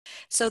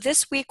So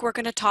this week we're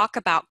going to talk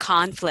about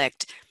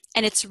conflict,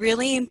 and it's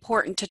really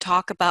important to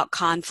talk about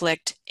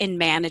conflict in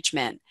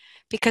management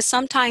because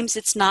sometimes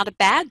it's not a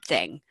bad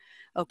thing,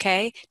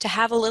 okay? To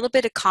have a little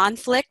bit of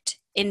conflict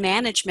in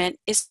management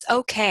is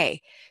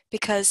okay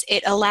because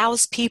it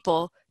allows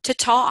people to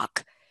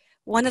talk.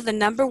 One of the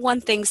number one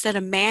things that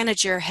a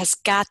manager has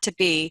got to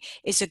be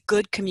is a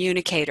good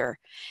communicator.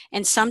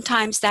 And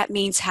sometimes that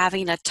means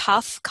having a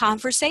tough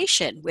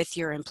conversation with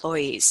your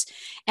employees.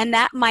 And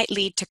that might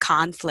lead to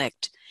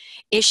conflict,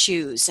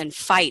 issues, and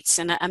fights.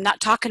 And I'm not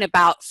talking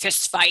about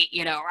fist fight,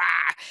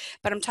 rah,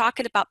 but I'm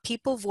talking about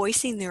people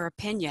voicing their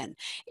opinion.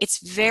 It's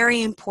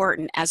very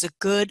important as a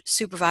good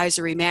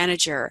supervisory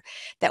manager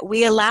that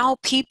we allow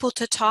people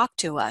to talk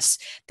to us,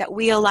 that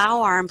we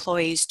allow our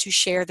employees to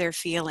share their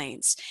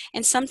feelings.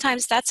 And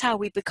sometimes that's how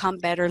we become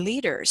better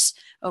leaders,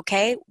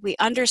 okay? We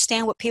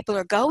understand what people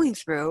are going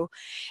through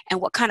and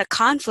what kind of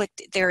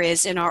conflict there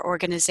is in our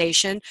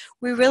organization.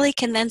 We really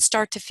can then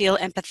start to feel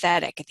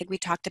empathetic. I think we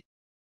talked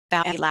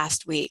about it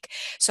last week.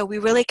 So we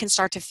really can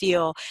start to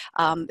feel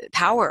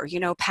power,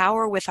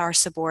 power with our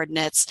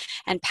subordinates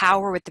and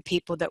power with the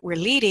people that we're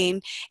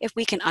leading if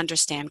we can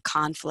understand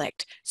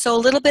conflict. So a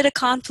little bit of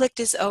conflict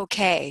is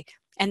okay.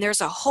 And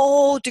there's a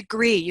whole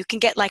degree. You can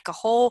get like a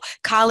whole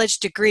college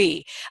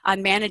degree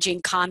on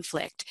managing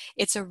conflict.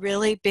 It's a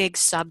really big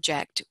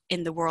subject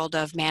in the world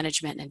of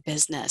management and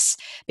business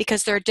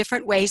because there are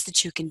different ways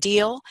that you can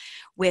deal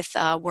with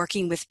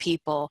working with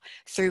people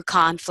through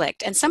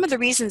conflict. And some of the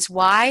reasons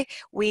why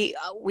we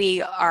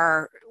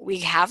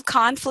have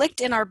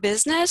conflict in our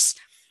business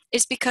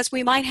is because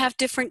we might have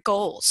different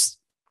goals.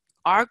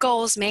 Our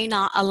goals may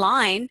not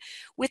align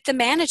with the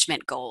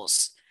management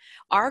goals.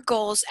 Our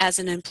goals as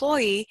an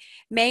employee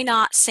may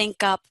not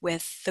sync up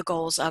with the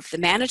goals of the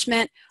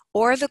management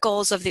or the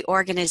goals of the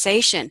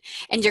organization.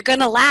 And you're going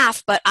to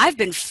laugh, but I've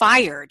been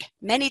fired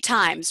many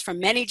times from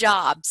many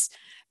jobs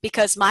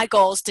because my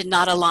goals did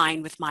not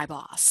align with my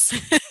boss.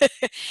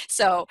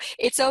 So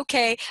it's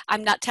okay.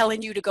 I'm not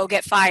telling you to go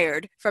get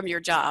fired from your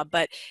job,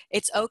 but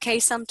it's okay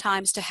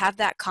sometimes to have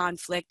that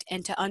conflict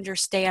and to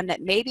understand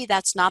that maybe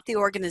that's not the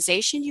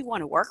organization you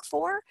want to work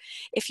for.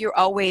 If you're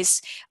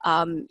always,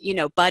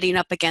 butting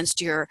up against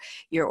your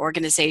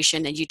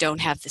organization and you don't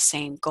have the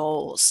same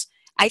goals.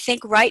 I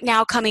think right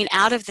now coming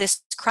out of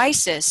this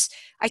crisis,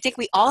 I think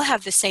we all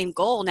have the same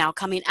goal now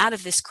coming out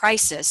of this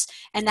crisis,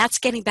 and that's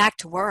getting back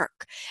to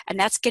work, and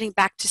that's getting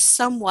back to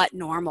somewhat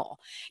normal,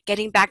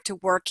 getting back to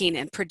working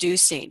and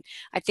producing.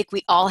 I think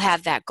we all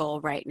have that goal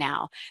right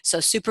now.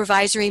 So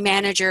supervisory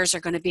managers are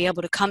going to be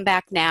able to come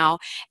back now,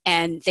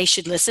 and they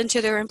should listen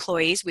to their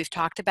employees. We've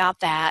talked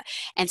about that,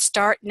 and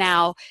start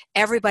now.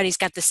 Everybody's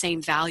got the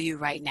same value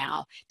right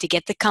now to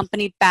get the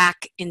company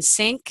back in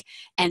sync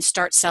and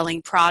start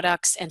selling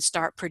products and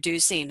start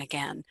producing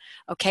again.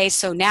 Okay,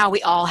 so now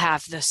we all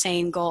have the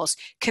same goals.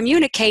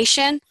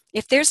 Communication,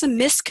 if there's a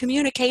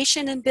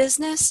miscommunication in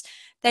business,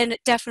 then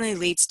it definitely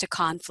leads to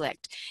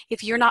conflict.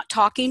 If you're not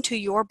talking to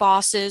your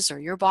bosses or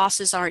your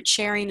bosses aren't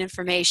sharing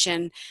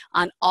information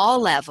on all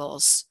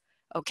levels,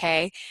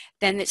 okay,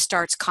 then it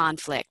starts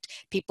conflict.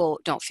 People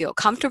don't feel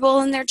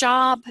comfortable in their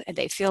job and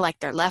they feel like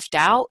they're left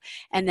out,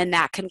 and then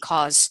that can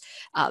cause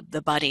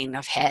the butting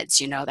of heads,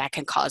 that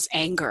can cause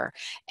anger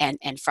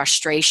and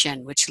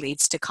frustration, which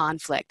leads to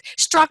conflict.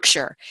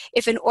 Structure.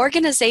 If an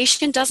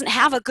organization doesn't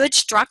have a good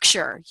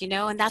structure,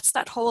 and that's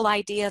that whole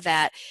idea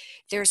that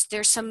there's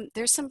some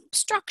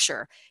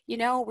structure.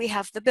 We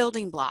have the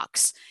building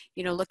blocks.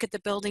 Look at the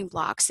building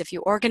blocks. If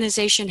your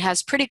organization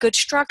has pretty good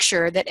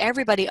structure that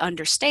everybody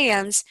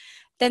understands,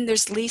 then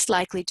there's least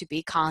likely to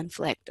be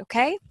conflict,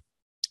 okay?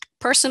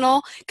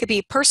 Could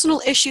be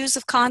personal issues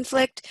of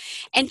conflict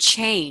and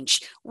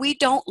change. We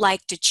don't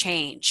like to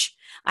change.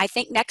 I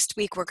think next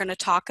week we're going to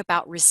talk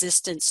about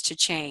resistance to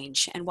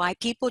change and why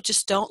people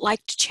just don't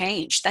like to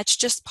change. That's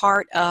just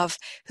part of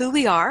who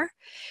we are.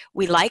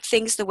 We like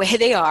things the way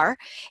they are,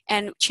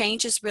 and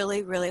change is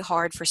really, really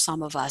hard for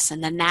some of us,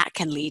 and then that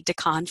can lead to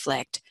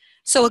conflict.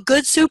 So a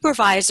good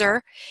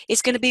supervisor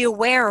is going to be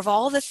aware of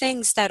all the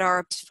things that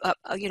are,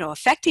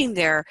 affecting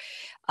their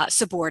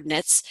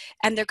subordinates,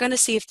 and they're going to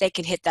see if they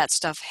can hit that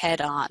stuff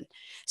head on.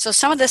 So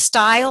some of the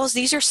styles,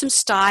 these are some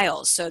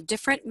styles, so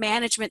different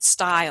management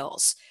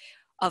styles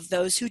of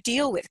those who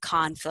deal with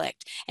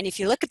conflict. And if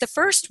you look at the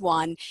first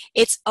one,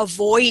 it's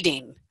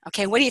avoiding.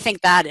 Okay, what do you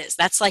think that is?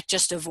 That's like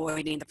just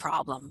avoiding the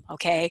problem,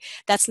 okay?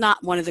 That's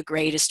not one of the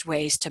greatest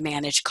ways to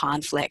manage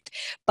conflict,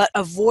 but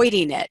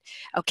avoiding it,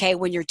 okay?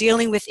 When you're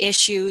dealing with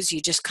issues, you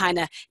just kind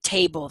of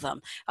table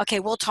them. Okay,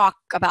 we'll talk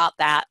about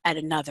that at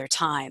another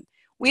time.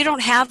 We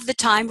don't have the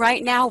time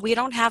right now. We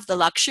don't have the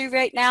luxury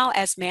right now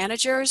as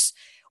managers.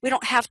 We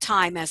don't have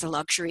time as a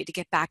luxury to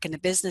get back into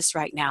business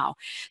right now.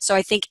 So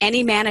I think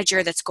any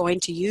manager that's going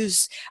to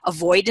use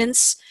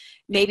avoidance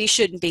maybe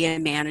shouldn't be a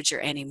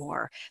manager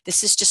anymore.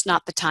 This is just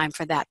not the time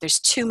for that. There's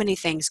too many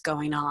things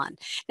going on.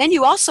 Then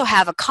you also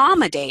have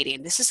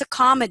accommodating. This is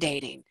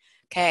accommodating,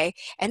 okay?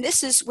 And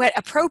this is what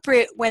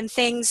appropriate when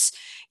things,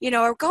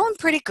 are going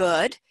pretty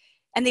good.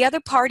 and the other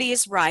party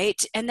is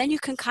right, and then you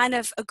can kind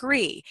of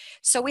agree.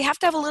 So we have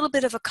to have a little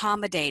bit of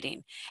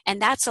accommodating,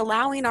 and that's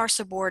allowing our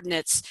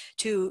subordinates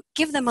to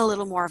give them a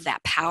little more of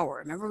that power.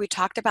 Remember, we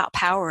talked about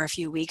power a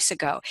few weeks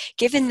ago,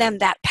 giving them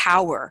that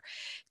power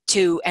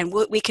to, and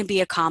we can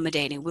be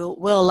accommodating. We'll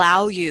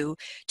allow you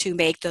to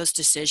make those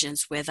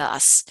decisions with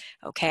us,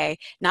 okay?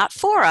 Not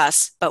for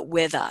us, but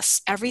with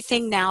us.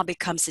 Everything now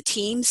becomes a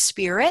team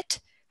spirit,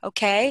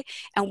 okay?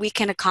 And we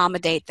can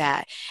accommodate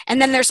that.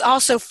 And then there's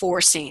also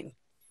forcing.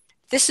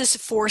 This is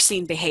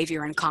forcing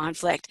behavior and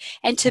conflict.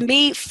 And to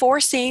me,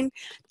 forcing,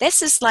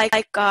 this is like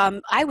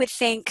I would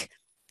think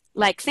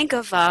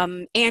of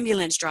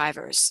ambulance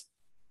drivers,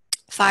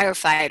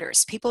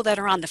 firefighters, people that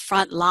are on the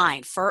front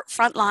line, for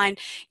frontline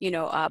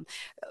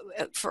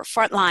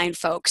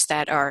folks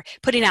that are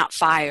putting out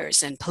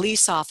fires, and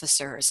police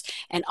officers,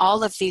 and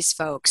all of these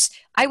folks.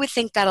 I would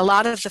think that a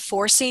lot of the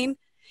forcing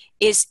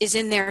is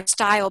in their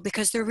style,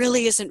 because there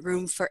really isn't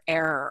room for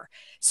error.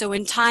 So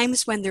in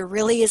times when there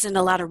really isn't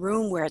a lot of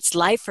room, where it's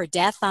life or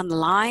death on the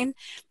line,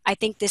 I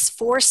think this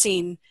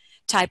forcing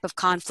type of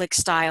conflict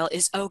style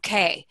is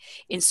okay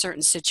in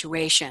certain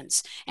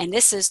situations. And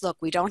this is, look,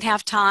 we don't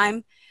have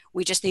time.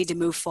 We just need to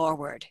move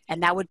forward.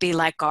 And that would be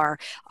like our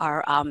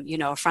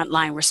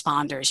frontline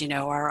responders,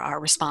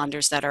 our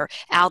responders that are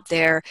out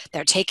there,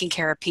 they're taking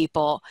care of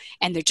people,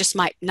 and there just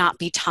might not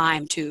be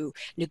time to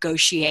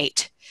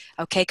negotiate,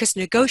 okay? Because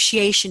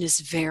negotiation is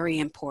very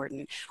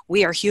important.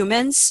 We are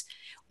humans.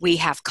 We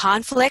have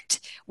conflict.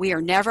 We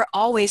are never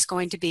always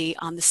going to be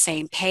on the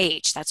same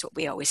page. That's what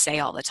we always say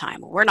all the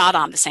time. We're not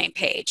on the same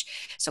page.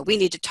 So we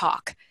need to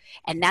talk,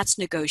 and that's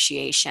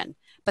negotiation.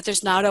 But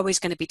there's not always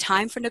going to be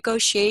time for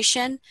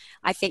negotiation.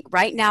 I think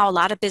right now a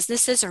lot of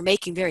businesses are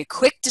making very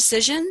quick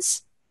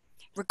decisions,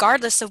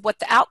 regardless of what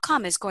the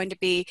outcome is going to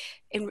be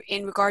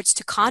in regards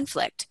to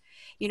conflict.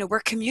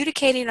 We're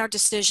communicating our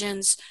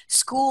decisions.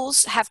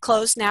 Schools have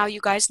closed now. You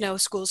guys know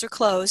schools are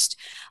closed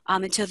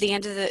until the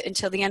end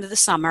of the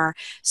summer.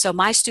 So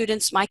my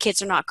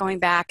kids are not going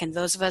back, and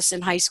those of us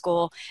in high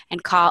school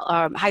and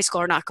high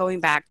school are not going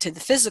back to the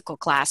physical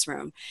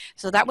classroom.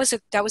 So that was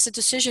a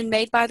decision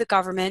made by the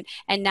government,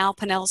 and now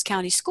Pinellas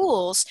County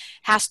Schools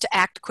has to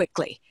act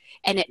quickly.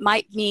 And it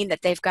might mean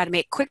that they've got to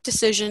make quick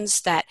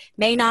decisions that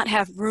may not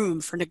have room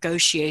for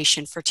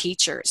negotiation for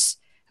teachers.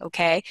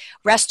 Okay,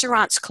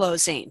 restaurants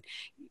closing.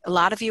 A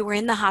lot of you are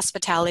in the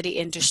hospitality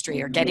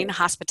industry or getting a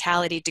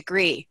hospitality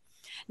degree.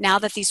 Now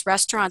that these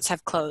restaurants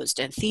have closed,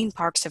 and theme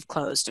parks have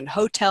closed, and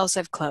hotels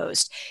have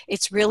closed,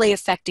 it's really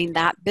affecting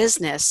that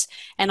business.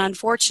 And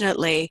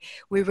unfortunately,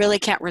 we really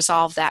can't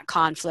resolve that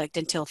conflict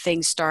until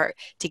things start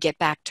to get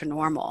back to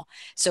normal.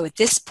 So at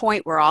this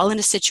point, we're all in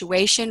a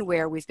situation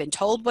where we've been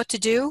told what to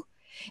do,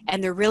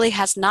 and there really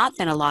has not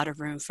been a lot of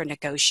room for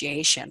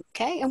negotiation.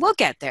 Okay, and we'll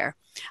get there.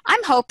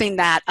 I'm hoping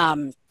that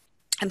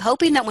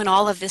when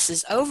all of this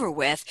is over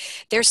with,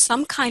 there's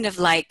some kind of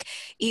like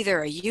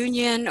either a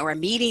union or a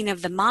meeting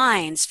of the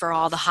minds for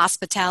all the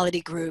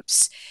hospitality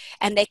groups,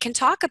 and they can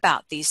talk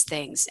about these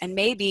things and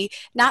maybe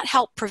not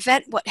help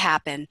prevent what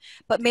happened,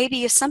 but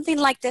maybe if something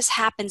like this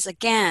happens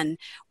again,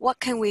 what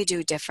can we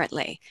do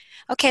differently?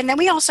 Okay, and then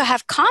we also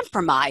have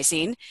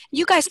compromising.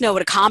 You guys know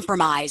what a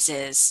compromise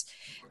is.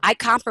 I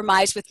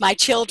compromise with my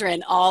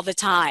children all the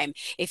time.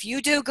 If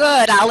you do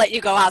good, I'll let you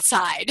go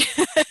outside.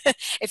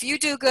 If you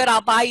do good,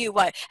 I'll buy you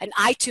an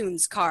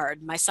iTunes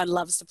card. My son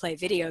loves to play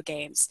video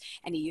games,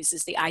 and he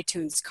uses the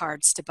iTunes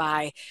cards to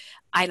buy.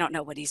 I don't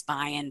know what he's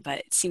buying, but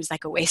it seems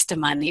like a waste of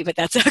money, but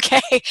that's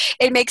okay.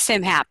 It makes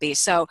him happy.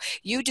 So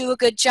you do a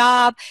good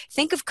job.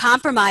 Think of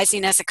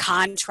compromising as a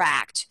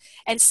contract.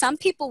 And some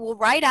people will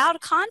write out a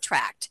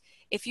contract.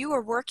 If you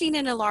are working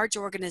in a large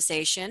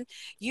organization,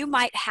 you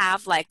might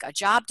have like a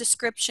job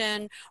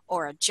description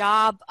or a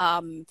job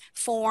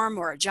form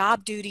or a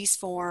job duties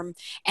form,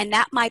 and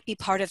that might be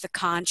part of the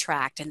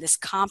contract, and this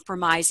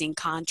compromising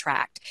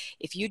contract.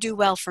 If you do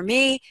well for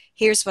me,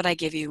 here's what I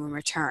give you in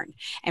return.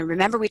 And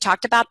remember, we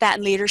talked about that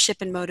in leadership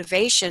and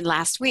motivation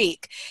last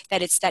week,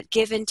 that it's that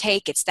give and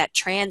take, it's that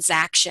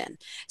transaction.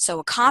 So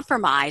a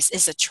compromise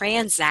is a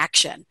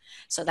transaction.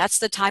 So that's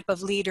the type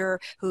of leader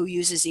who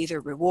uses either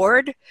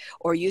reward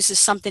or uses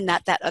something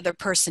that that other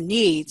person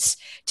needs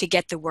to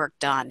get the work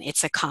done.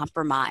 It's a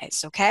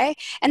compromise, okay?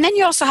 And then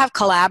you also have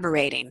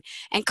collaborating.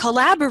 And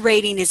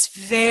collaborating is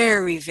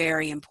very,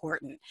 very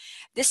important.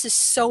 This is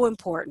so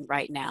important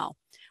right now.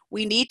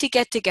 We need to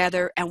get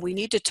together and we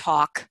need to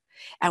talk,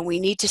 and we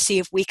need to see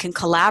if we can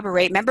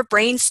collaborate. Remember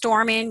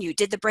brainstorming? You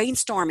did the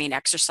brainstorming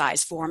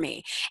exercise for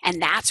me,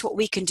 and that's what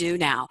we can do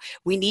now.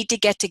 We need to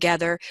get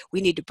together,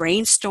 we need to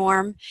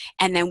brainstorm,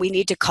 and then we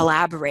need to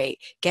collaborate.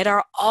 Get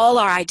all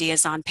our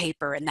ideas on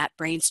paper in that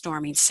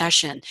brainstorming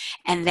session,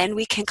 and then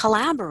we can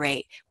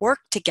collaborate, work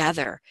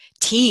together.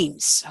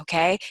 Teams,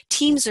 okay?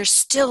 Teams are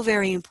still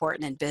very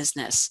important in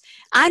business.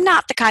 I'm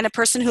not the kind of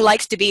person who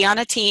likes to be on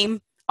a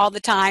team all the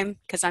time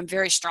because I'm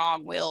very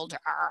strong-willed,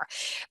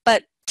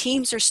 but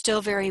teams are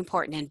still very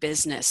important in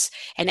business,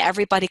 and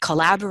everybody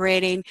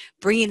collaborating,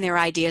 bringing their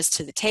ideas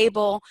to the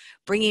table,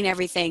 bringing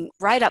everything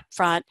right up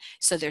front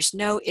so there's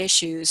no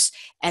issues,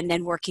 and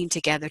then working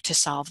together to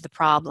solve the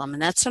problem.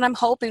 And that's what I'm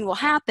hoping will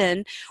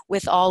happen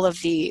with all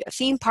of the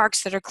theme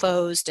parks that are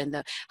closed and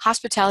the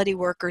hospitality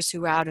workers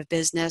who are out of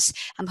business.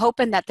 I'm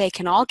hoping that they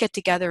can all get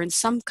together in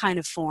some kind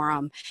of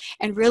forum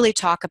and really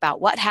talk about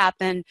what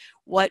happened,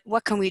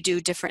 what can we do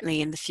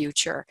differently in the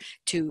future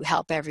to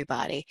help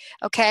everybody.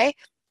 Okay?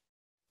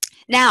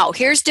 Now,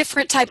 here's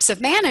different types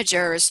of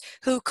managers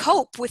who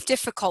cope with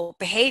difficult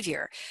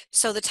behavior.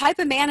 So the type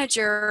of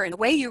manager and the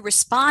way you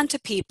respond to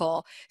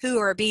people who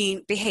are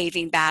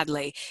behaving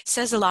badly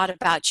says a lot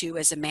about you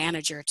as a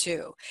manager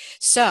too.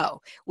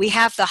 So we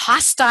have the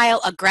hostile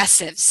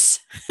aggressives.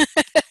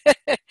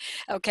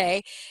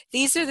 Okay,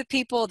 these are the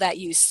people that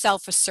use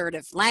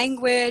self-assertive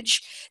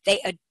language.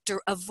 They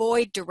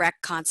avoid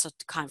direct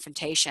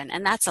confrontation,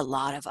 and that's a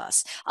lot of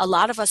us. A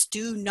lot of us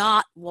do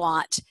not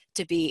want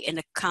to be in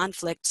a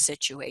conflict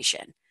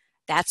situation.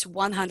 That's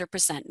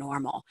 100%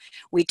 normal.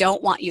 We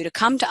don't want you to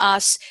come to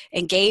us,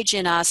 engage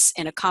in us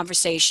in a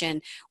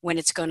conversation when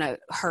it's going to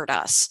hurt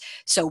us.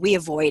 So we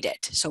avoid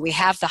it. So we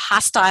have the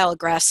hostile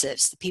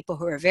aggressives, the people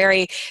who are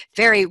very,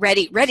 very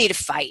ready to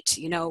fight.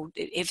 You know,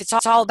 if it's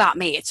all about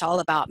me, it's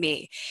all about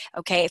me.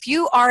 Okay, if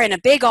you are in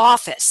a big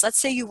office, let's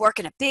say you work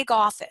in a big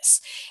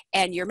office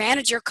and your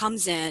manager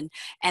comes in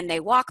and they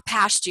walk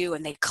past you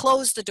and they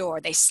close the door,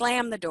 they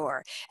slam the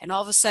door, and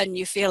all of a sudden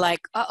you feel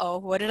like, uh-oh,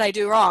 what did I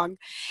do wrong?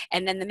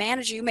 And then the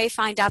manager, you may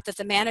find out that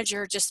the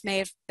manager just may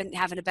have been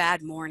having a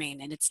bad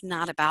morning and it's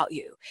not about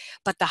you.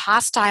 But the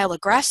hostile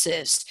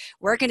aggressives,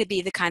 we're going to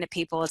be the kind of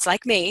people, it's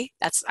like me,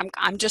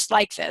 I'm just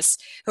like this,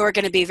 who are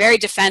going to be very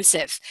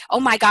defensive. Oh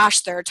my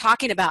gosh, they're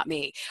talking about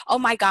me. Oh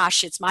my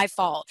gosh, it's my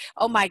fault.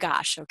 Oh my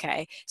gosh,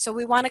 okay. So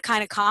we want to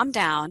kind of calm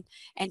down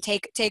and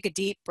take a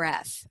deep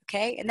breath,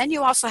 okay? And then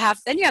you have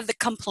the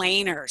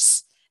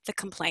complainers,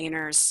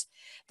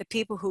 the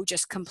people who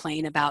just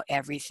complain about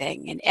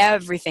everything, and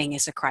everything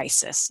is a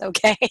crisis,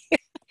 okay?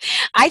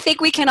 I think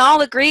we can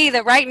all agree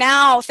that right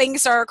now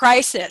things are a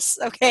crisis,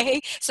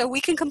 okay? So we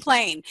can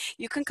complain.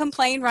 You can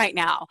complain right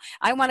now.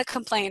 I want to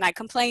complain. I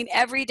complain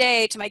every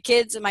day to my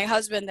kids and my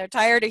husband. They're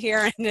tired of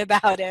hearing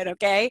about it,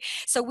 okay?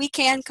 So we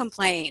can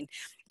complain,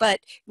 but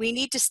we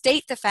need to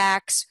state the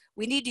facts.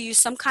 We need to use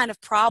some kind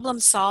of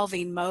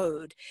problem-solving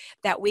mode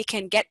that we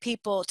can get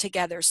people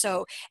together.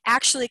 So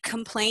actually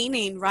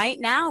complaining right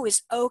now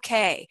is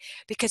okay,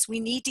 because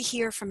we need to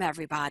hear from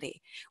everybody.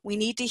 We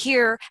need to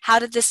hear, how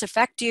did this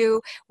affect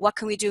you? What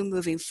can we do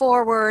moving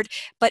forward?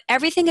 But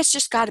everything has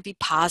just got to be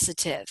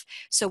positive.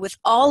 So with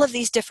all of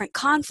these different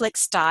conflict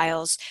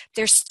styles,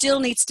 there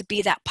still needs to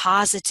be that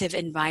positive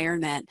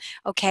environment,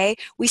 okay?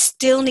 We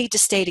still need to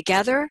stay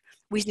together.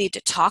 We need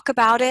to talk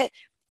about it.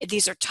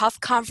 These are tough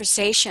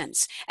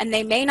conversations, and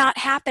they may not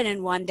happen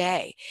in one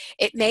day.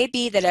 It may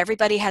be that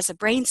everybody has a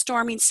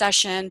brainstorming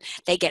session,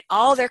 they get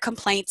all their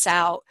complaints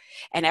out,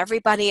 and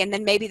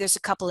then maybe there's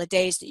a couple of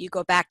days that you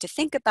go back to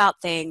think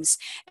about things,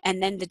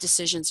 and then the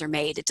decisions are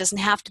made. It doesn't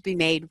have to be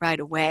made right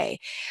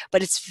away,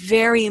 but it's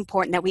very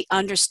important that we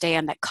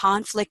understand that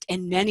conflict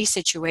in many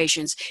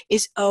situations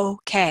is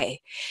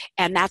okay,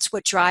 and that's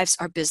what drives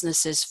our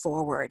businesses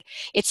forward.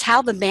 It's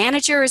how the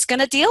manager is going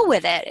to deal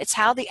with it. It's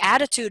how the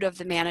attitude of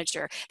the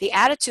manager, the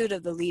attitude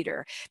of the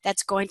leader,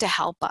 that's going to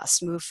help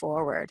us move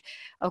forward,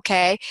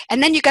 okay?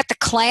 And then you got the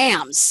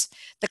clams,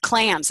 they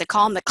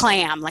call them the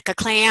clam, like a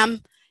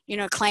clam. You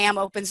know, a clam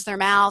opens their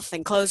mouth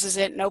and closes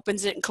it and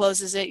opens it and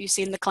closes it. You've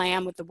seen the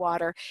clam with the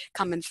water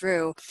coming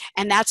through.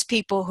 And that's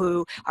people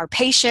who are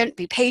patient,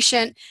 be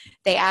patient.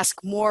 They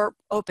ask more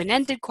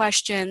open-ended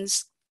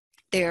questions.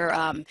 They're,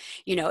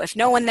 if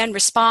no one then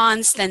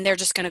responds, then they're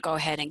just going to go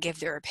ahead and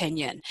give their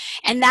opinion.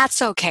 And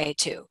that's okay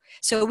too.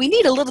 So we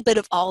need a little bit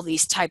of all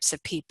these types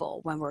of people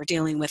when we're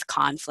dealing with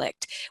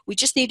conflict. We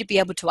just need to be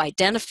able to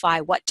identify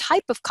what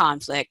type of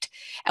conflict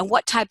and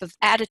what type of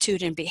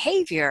attitude and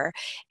behavior,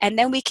 and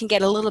then we can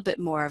get a little bit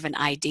more of an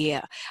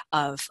idea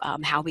of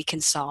how we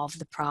can solve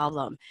the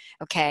problem.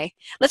 Okay,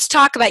 let's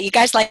talk about, you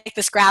guys like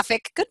this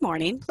graphic? Good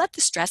morning. Let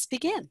the stress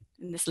begin.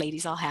 And this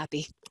lady's all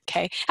happy.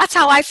 Okay, that's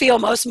how I feel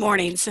most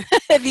mornings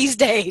these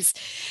days.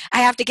 I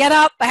have to get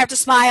up, I have to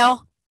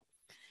smile,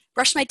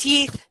 brush my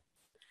teeth,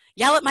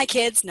 yell at my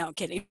kids. No, I'm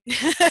kidding.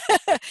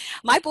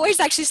 My boys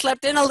actually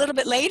slept in a little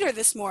bit later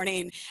this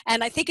morning,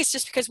 and I think it's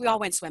just because we all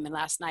went swimming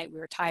last night. We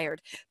were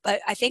tired, but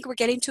I think we're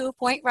getting to a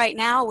point right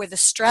now where the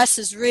stress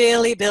is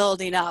really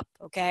building up,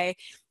 okay?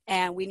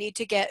 And we need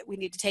to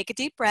take a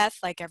deep breath,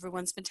 like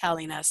everyone's been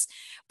telling us,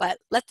 but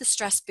let the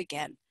stress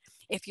begin.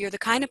 If you're the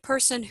kind of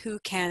person who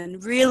can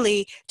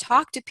really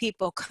talk to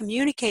people,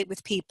 communicate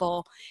with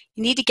people,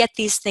 you need to get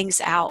these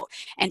things out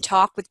and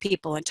talk with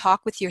people and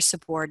talk with your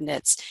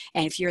subordinates.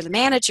 And if you're the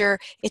manager,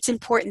 it's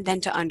important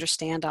then to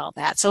understand all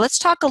that. So let's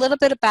talk a little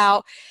bit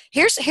about,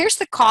 here's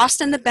the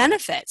cost and the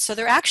benefits. So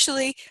there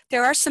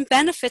are some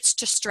benefits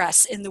to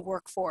stress in the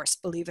workforce,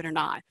 believe it or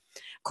not.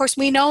 Of course,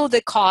 we know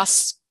the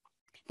costs.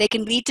 They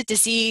can lead to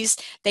disease.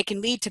 They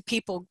can lead to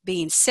people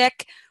being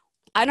sick.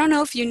 I don't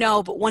know if you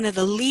know, but one of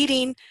the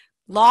leading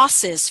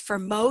losses for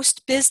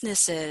most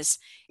businesses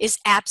is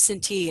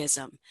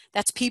absenteeism.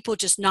 That's people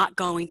just not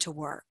going to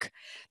work.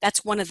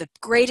 That's one of the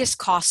greatest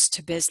costs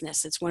to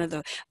business. It's one of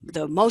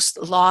the most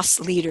lost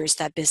leaders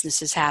that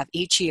businesses have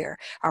each year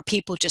are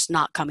people just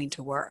not coming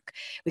to work.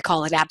 We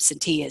call it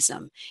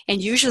absenteeism. And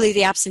usually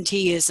the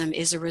absenteeism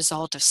is a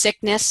result of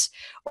sickness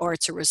or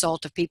it's a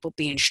result of people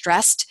being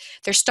stressed.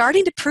 They're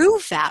starting to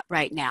prove that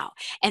right now.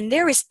 And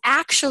there is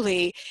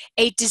actually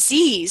a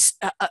disease,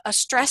 a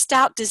stressed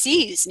out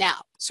disease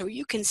now. So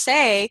you can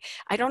say,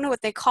 I don't know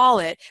what they call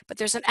it, but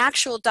there's an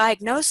actual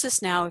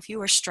diagnosis now if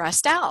you are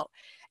stressed out.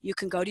 You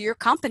can go to your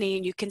company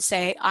and you can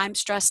say, I'm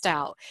stressed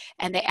out.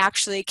 And they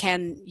actually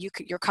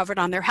you're covered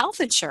on their health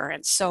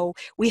insurance. So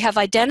we have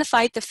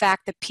identified the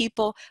fact that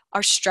people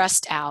are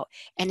stressed out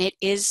and it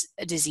is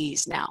a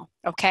disease now,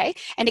 okay?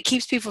 And it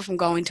keeps people from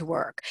going to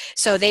work.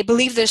 So they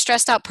believe the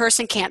stressed out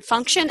person can't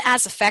function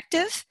as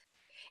effective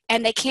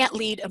and they can't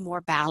lead a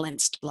more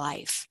balanced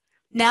life.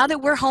 Now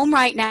that we're home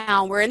right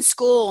now, we're in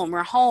school and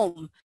we're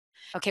home.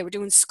 Okay, we're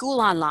doing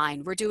school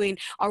online. We're doing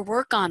our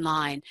work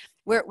online.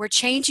 We're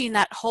changing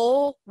that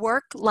whole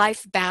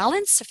work-life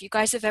balance. If you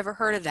guys have ever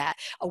heard of that,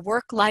 a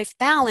work-life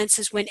balance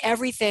is when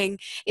everything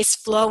is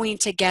flowing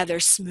together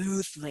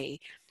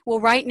smoothly. Well,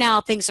 right now,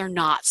 things are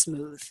not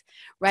smooth.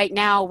 Right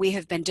now, we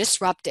have been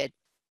disrupted.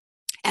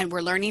 And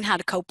we're learning how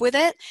to cope with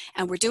it,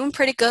 and we're doing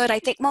pretty good. I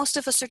think most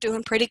of us are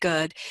doing pretty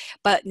good.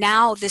 But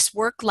now this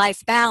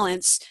work-life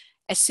balance,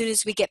 as soon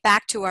as we get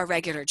back to our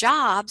regular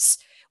jobs,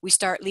 we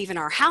start leaving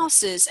our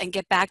houses and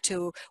get back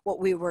to what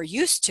we were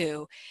used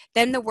to,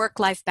 then the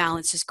work-life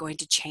balance is going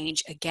to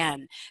change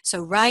again.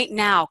 So right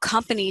now,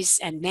 companies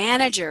and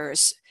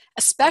managers,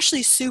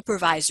 especially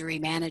supervisory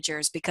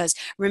managers, because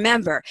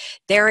remember,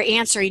 they're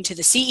answering to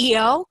the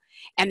CEO,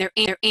 and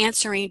they're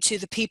answering to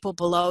the people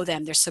below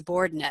them, their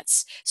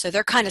subordinates. So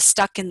they're kind of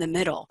stuck in the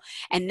middle.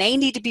 And they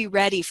need to be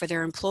ready for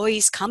their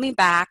employees coming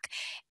back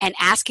and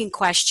asking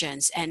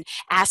questions and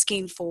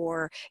asking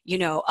for,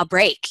 a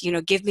break,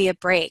 give me a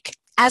break.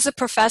 As a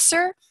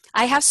professor,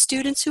 I have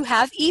students who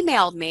have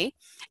emailed me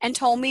and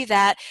told me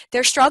that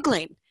they're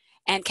struggling.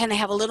 And can they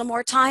have a little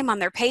more time on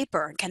their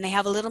paper? Can they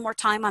have a little more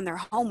time on their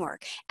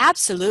homework?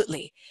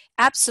 Absolutely.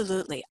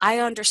 Absolutely. I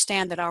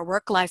understand that our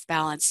work-life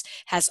balance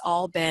has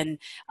all been,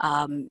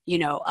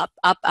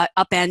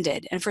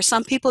 upended. And for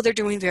some people, they're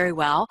doing very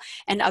well,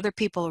 and other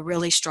people are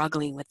really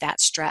struggling with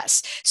that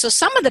stress. So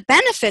some of the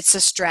benefits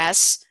of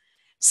stress,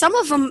 some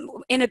of them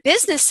in a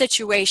business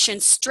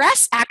situation,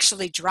 stress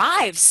actually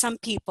drives some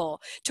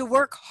people to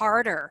work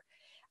harder.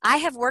 I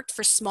have worked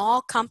for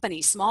small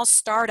companies, small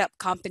startup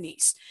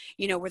companies,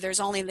 where there's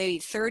only maybe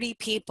 30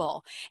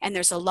 people and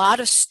there's a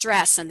lot of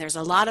stress and there's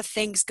a lot of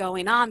things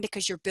going on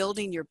because you're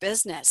building your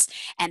business.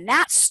 And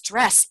that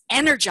stress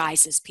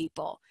energizes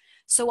people.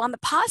 So on the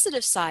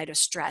positive side of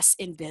stress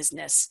in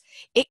business,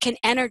 it can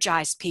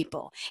energize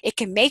people. It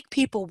can make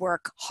people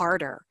work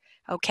harder.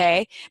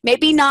 Okay,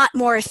 maybe not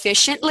more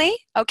efficiently,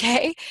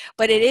 okay,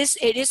 but it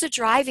is a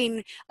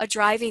driving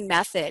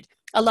method.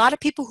 A lot of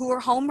people who are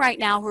home right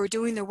now who are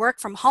doing their work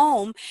from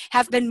home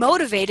have been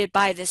motivated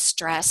by this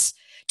stress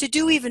to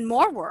do even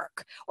more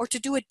work or to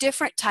do a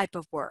different type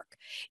of work.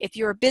 If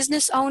you're a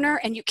business owner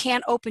and you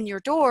can't open your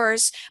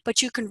doors,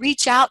 but you can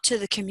reach out to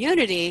the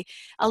community,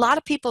 a lot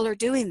of people are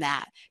doing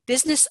that.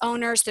 Business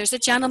owners, there's a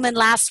gentleman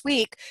last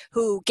week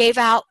who gave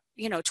out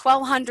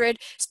 1,200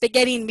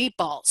 spaghetti and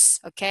meatballs,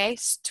 okay?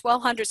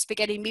 1,200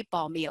 spaghetti and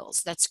meatball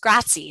meals. That's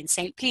Grazie in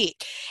St.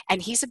 Pete.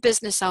 And he's a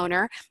business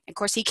owner. Of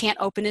course, he can't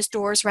open his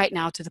doors right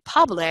now to the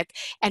public.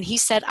 And he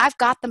said, I've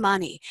got the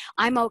money.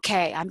 I'm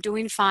okay. I'm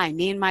doing fine.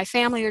 Me and my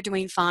family are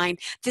doing fine.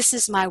 This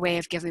is my way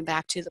of giving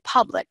back to the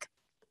public.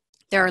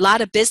 There are a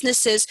lot of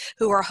businesses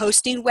who are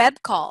hosting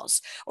web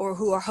calls or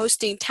who are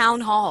hosting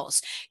town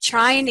halls,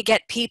 trying to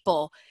get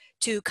people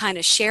to kind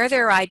of share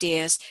their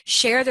ideas,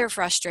 share their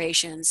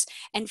frustrations,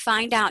 and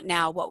find out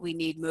now what we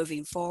need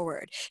moving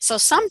forward. So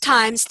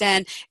sometimes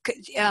then,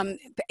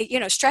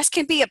 stress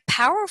can be a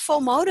powerful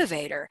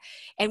motivator.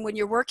 And when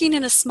you're working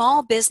in a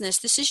small business,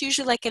 this is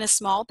usually like in a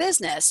small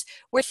business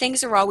where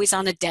things are always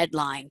on a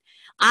deadline.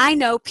 I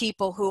know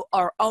people who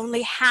are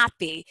only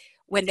happy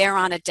when they're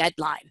on a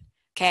deadline.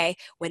 Okay,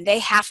 when they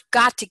have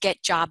got to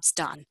get jobs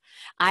done.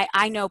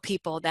 I know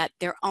people that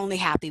they're only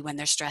happy when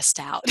they're stressed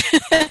out.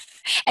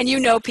 And you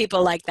know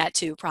people like that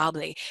too,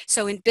 probably.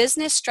 So in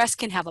business, stress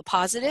can have a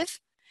positive,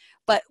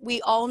 but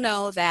we all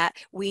know that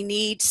we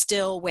need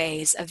still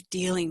ways of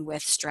dealing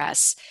with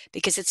stress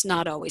because it's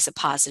not always a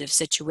positive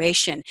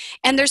situation.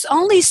 And there's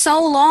only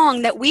so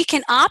long that we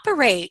can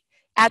operate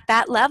at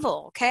that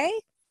level, okay?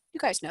 You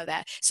guys know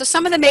that. So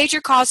some of the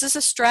major causes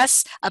of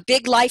stress, a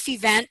big life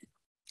event,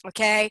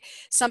 okay,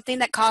 something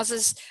that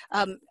causes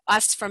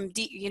us from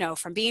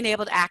being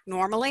able to act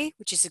normally,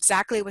 which is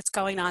exactly what's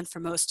going on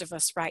for most of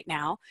us right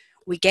now.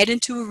 We get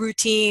into a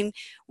routine,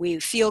 we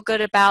feel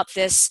good about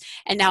this,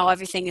 and now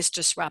everything is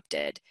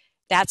disrupted.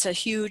 that's a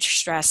huge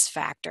stress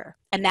factor.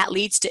 And that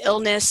leads to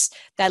illness,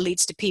 that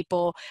leads to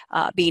people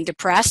being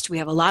depressed. We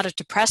have a lot of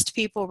depressed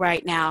people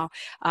right now,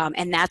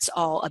 and that's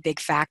all a big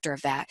factor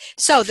of that.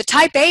 So the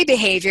type A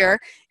behavior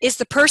is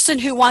the person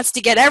who wants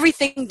to get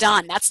everything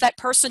done. That's that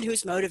person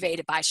who's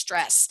motivated by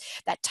stress,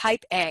 that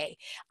type A.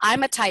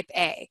 I'm a type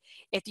A.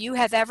 If you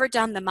have ever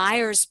done the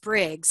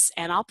Myers-Briggs,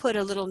 and I'll put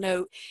a little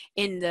note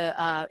in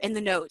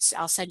the notes,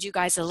 I'll send you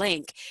guys a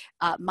link.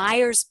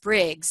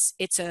 Myers-Briggs,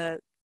 it's a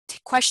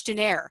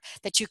questionnaire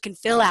that you can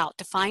fill out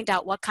to find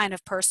out what kind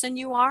of person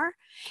you are.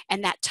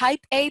 And that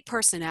type A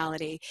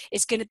personality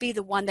is going to be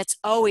the one that's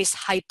always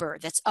hyper,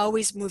 that's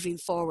always moving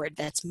forward,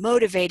 that's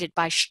motivated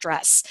by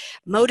stress,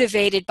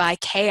 motivated by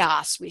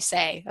chaos, we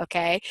say,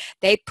 okay?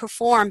 They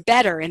perform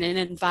better in an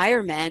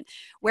environment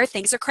where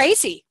things are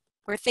crazy,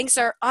 where things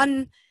are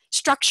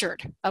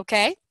unstructured,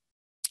 okay?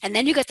 And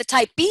then you get the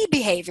type B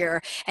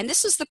behavior, and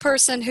this is the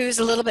person who's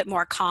a little bit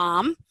more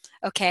calm,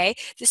 okay?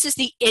 This is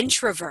the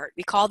introvert.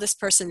 We call this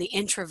person the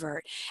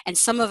introvert, and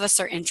some of us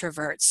are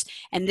introverts.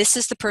 And this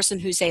is the person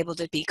who's able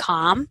to be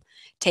calm,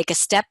 take a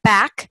step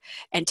back,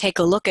 and take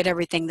a look at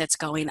everything that's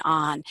going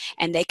on.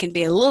 And they can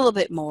be a little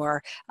bit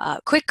more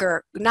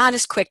quicker, not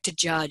as quick to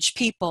judge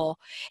people,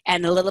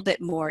 and a little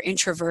bit more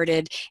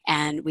introverted,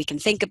 and we can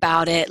think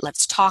about it,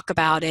 let's talk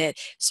about it.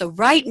 So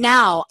right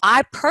now,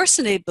 I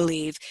personally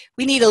believe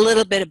we need a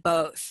little bit of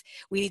both.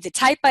 We need the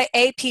type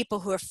A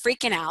people who are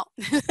freaking out,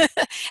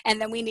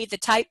 and then we need the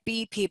type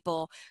B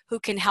people who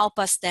can help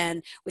us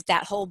then with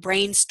that whole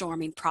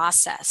brainstorming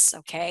process,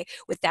 okay?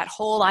 With that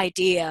whole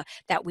idea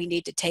that we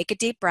need to take a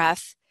deep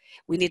breath,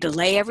 we need to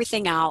lay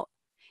everything out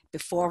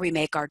before we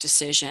make our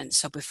decision.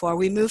 So before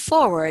we move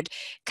forward,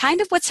 kind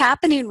of what's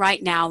happening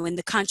right now in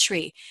the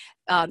country,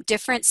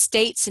 different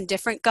states and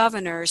different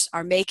governors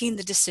are making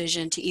the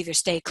decision to either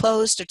stay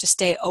closed or to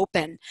stay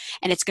open,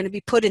 and it's going to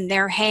be put in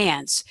their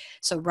hands.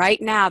 So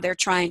right now they're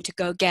trying to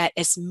go get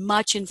as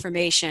much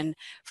information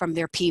from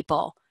their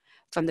people,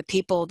 from the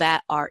people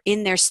that are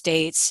in their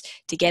states,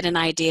 to get an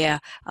idea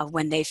of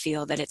when they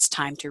feel that it's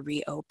time to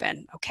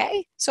reopen,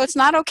 okay? So it's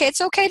not okay. It's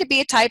okay to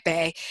be a type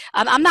A.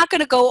 I'm not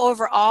going to go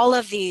over all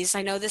of these.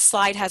 I know this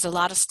slide has a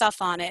lot of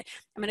stuff on it.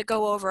 I'm going to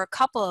go over a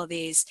couple of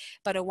these,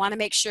 but I want to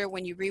make sure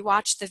when you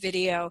rewatch the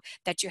video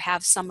that you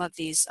have some of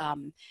these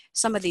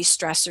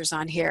stressors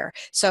on here.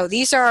 So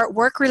these are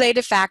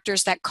work-related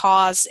factors that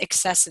cause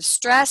excessive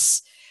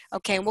stress.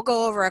 Okay, and we'll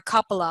go over a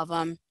couple of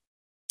them.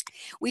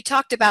 We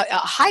talked about a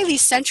highly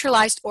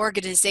centralized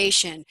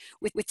organization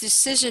with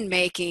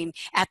decision-making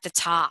at the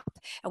top.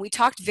 And we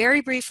talked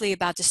very briefly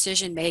about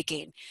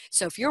decision-making.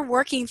 So if you're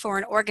working for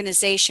an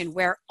organization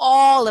where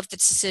all of the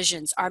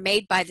decisions are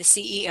made by the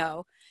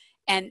CEO,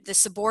 and the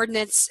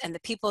subordinates and the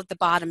people at the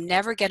bottom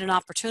never get an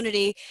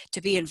opportunity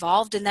to be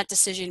involved in that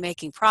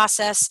decision-making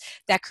process,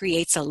 that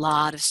creates a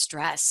lot of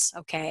stress,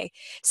 okay?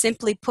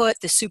 Simply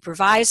put, the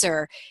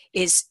supervisor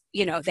is,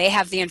 they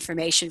have the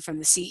information from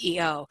the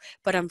CEO,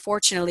 but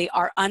unfortunately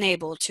are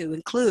unable to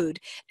include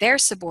their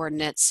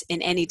subordinates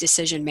in any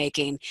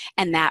decision-making,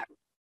 and that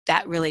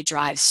really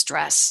drives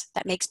stress.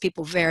 That makes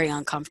people very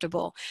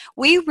uncomfortable.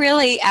 We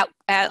really, at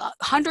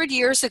 100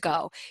 years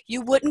ago,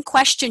 you wouldn't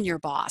question your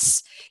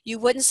boss. You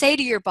wouldn't say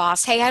to your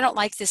boss, hey, I don't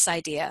like this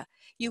idea.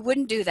 You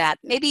wouldn't do that.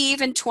 Maybe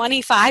even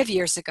 25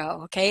 years ago,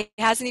 okay?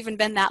 It hasn't even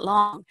been that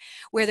long,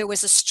 where there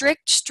was a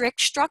strict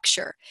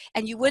structure,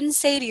 and you wouldn't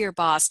say to your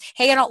boss,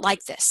 hey, I don't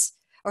like this,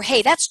 or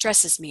hey, that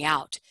stresses me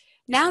out.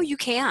 Now you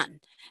can.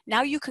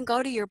 Now you can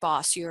go to your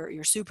boss,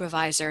 your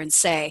supervisor, and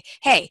say,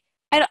 hey,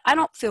 I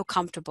don't feel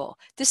comfortable.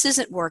 This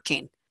isn't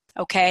working,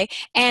 okay?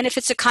 And if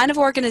it's a kind of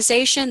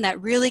organization that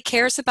really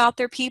cares about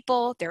their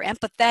people, they're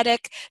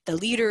empathetic, the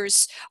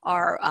leaders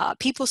are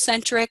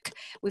people-centric,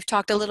 we've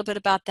talked a little bit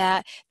about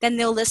that, then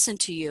they'll listen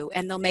to you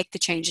and they'll make the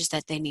changes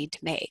that they need to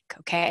make,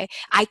 okay?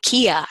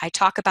 IKEA, I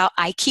talk about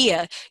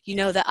IKEA,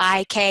 the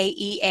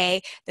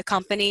IKEA, the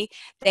company,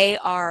 they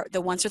are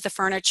the ones with the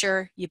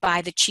furniture. You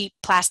buy the cheap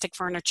plastic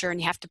furniture and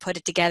you have to put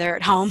it together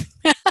at home.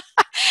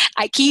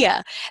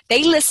 IKEA,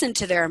 they listened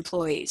to their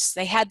employees.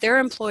 They had their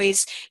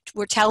employees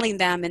were telling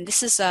them, and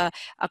this is a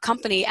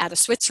company out of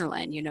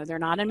Switzerland, they're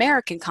not an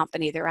American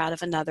company, they're out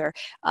of another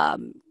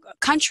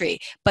country,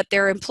 but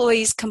their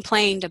employees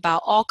complained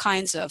about all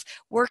kinds of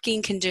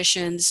working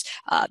conditions,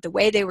 the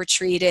way they were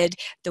treated,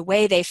 the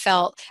way they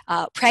felt.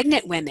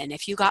 Pregnant women,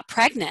 if you got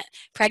pregnant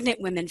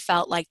women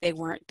felt like they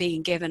weren't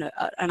being given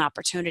an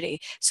opportunity.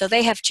 So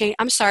they have changed.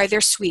 I'm sorry,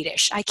 they're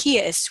Swedish.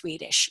 IKEA is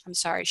Swedish. I'm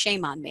sorry,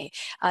 shame on me.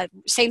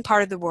 Same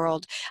part of the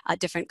world,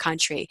 different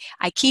country.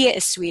 IKEA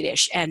is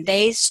Swedish, and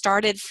they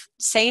started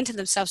saying to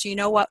themselves, you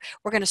know what,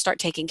 we're going to start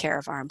taking care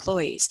of our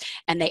employees.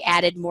 And they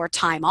added more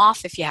time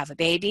off if you have a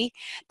baby.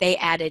 They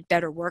added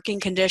better working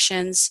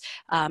conditions.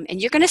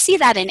 And you're going to see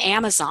that in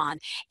Amazon.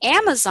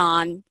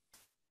 Amazon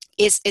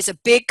is a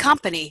big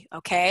company,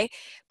 okay?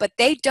 But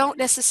they don't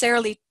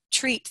necessarily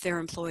treat their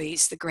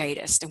employees the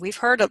greatest. And we've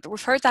heard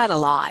that a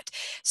lot.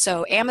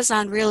 So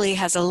Amazon really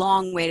has a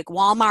long way to go.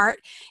 Walmart,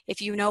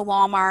 if you know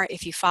Walmart,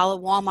 if you follow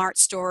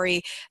Walmart's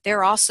story,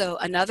 they're also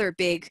another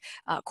big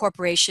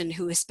corporation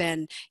who has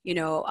been,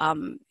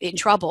 in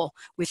trouble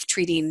with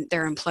treating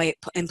their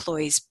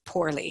employees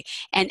poorly.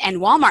 And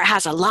Walmart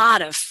has a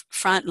lot of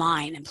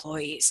frontline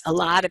employees, a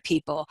lot of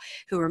people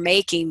who are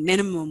making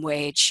minimum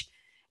wage,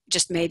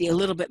 just maybe a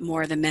little bit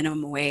more than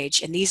minimum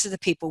wage. And these are the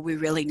people we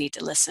really need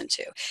to listen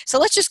to. So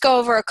let's just go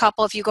over a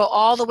couple. If you go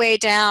all the way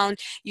down,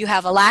 you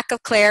have a lack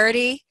of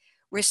clarity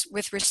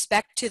with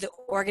respect to the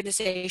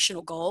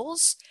organizational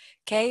goals.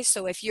 Okay,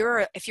 so if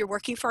you're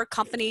working for a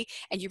company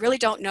and you really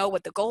don't know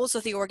what the goals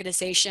of the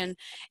organization,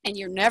 and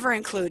you're never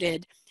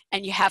included,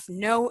 and you have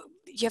no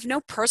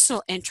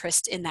personal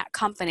interest in that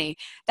company,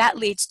 that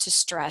leads to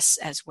stress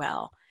as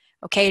well.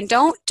 Okay, and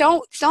don't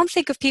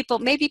think of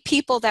maybe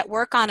people that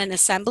work on an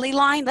assembly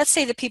line. Let's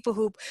say the people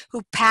who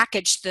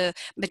package the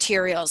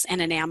materials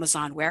in an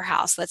Amazon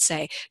warehouse, let's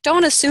say,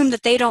 don't assume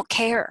that they don't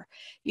care.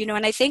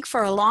 And I think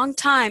for a long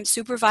time,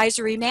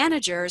 supervisory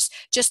managers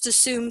just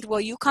assumed,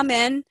 well, you come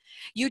in,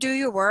 you do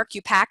your work,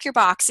 you pack your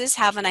boxes,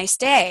 have a nice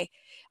day.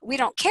 We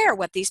don't care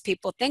what these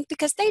people think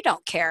because they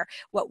don't care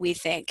what we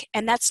think.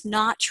 And that's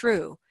not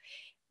true.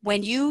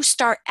 When you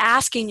start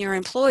asking your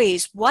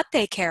employees what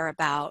they care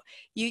about,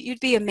 you'd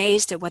be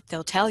amazed at what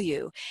they'll tell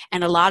you.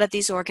 And a lot of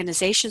these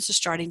organizations are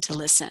starting to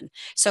listen.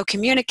 So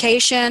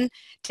communication,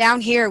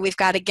 down here we've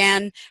got,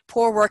 again,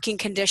 poor working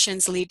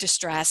conditions lead to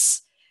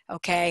stress.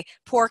 Okay,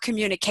 poor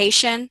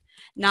communication,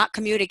 not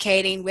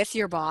communicating with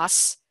your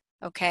boss.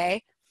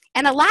 Okay,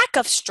 and a lack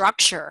of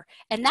structure.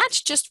 And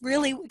that's just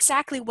really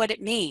exactly what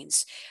it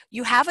means.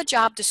 You have a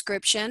job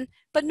description,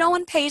 but no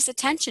one pays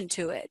attention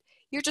to it.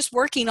 You're just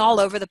working all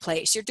over the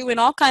place. You're doing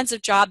all kinds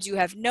of jobs. You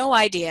have no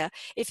idea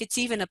if it's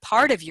even a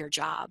part of your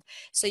job.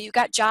 So you've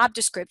got job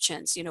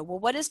descriptions. Well,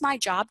 what is my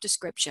job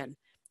description?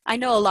 I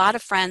know a lot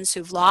of friends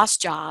who've lost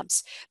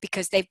jobs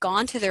because they've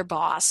gone to their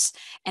boss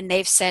and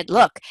they've said,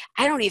 look,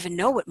 I don't even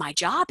know what my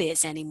job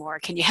is anymore.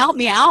 Can you help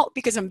me out?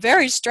 Because I'm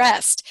very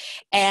stressed.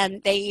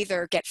 And they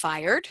either get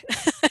fired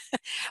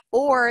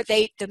or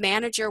the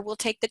manager will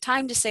take the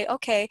time to say,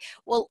 okay,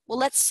 well,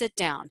 let's sit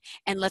down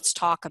and let's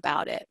talk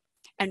about it.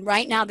 And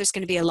right now, there's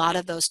going to be a lot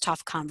of those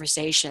tough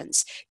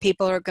conversations.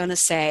 People are going to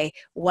say,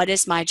 what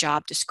is my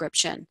job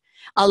description?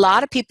 A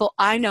lot of people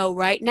I know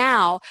right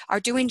now are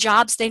doing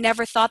jobs they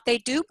never thought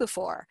they'd do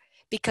before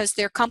because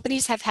their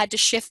companies have had to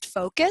shift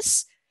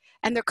focus,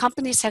 and their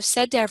companies have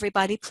said to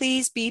everybody,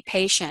 please be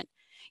patient.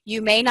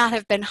 You may not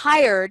have been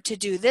hired to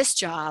do this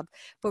job,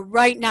 but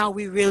right now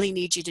we really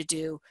need you to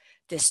do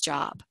this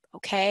job.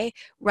 Okay,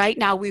 right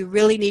now we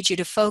really need you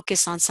to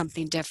focus on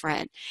something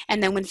different.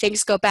 And then when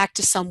things go back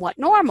to somewhat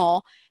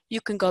normal, you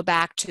can go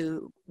back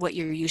to what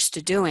you're used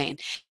to doing.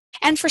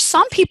 And for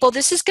some people,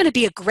 this is going to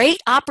be a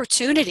great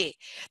opportunity.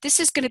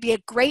 This is going to be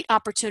a great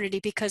opportunity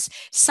because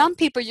some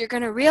people you're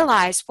going to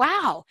realize,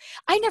 wow,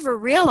 I never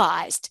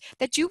realized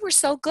that you were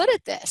so good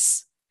at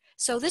this.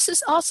 So this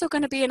is also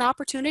going to be an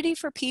opportunity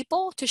for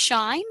people to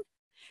shine.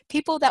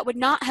 People that would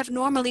not have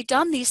normally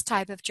done these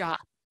type of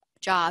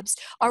jobs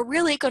are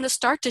really going to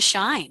start to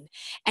shine,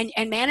 and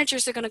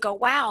managers are going to go,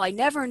 wow, I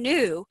never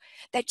knew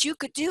that you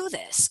could do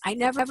this. I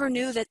never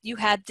knew that you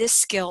had this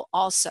skill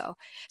also.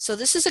 So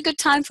this is a good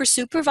time for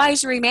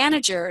supervisory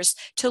managers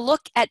to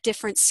look at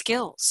different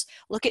skills,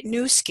 look at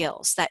new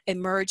skills that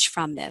emerge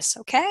from this.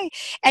 Okay,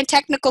 and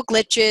technical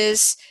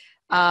glitches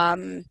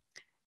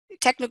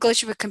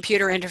with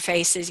computer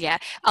interfaces. Yeah,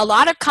 a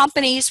lot of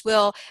companies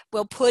will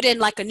put in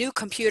like a new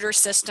computer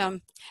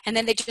system, and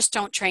then they just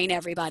don't train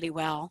everybody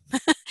well.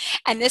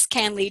 And this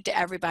can lead to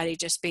everybody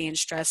just being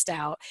stressed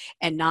out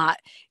and not,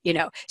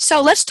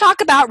 So let's talk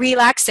about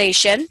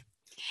relaxation.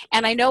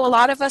 And I know a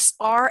lot of us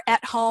are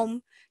at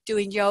home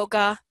doing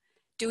yoga,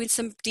 doing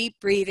some deep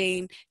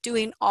breathing,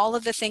 doing all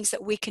of the things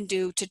that we can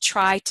do to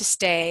try to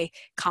stay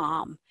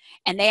calm.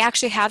 And they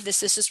actually have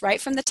this is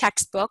right from the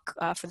textbook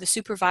for the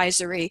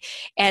supervisory.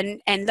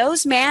 And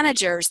those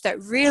managers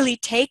that really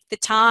take the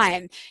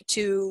time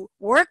to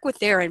work with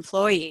their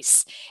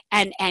employees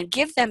and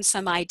give them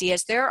some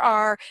ideas. There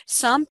are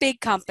some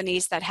big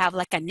companies that have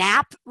like a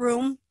nap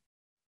room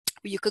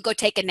where you could go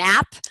take a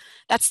nap.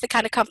 That's the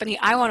kind of company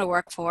I want to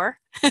work for.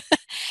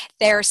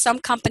 There are some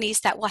companies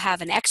that will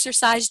have an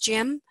exercise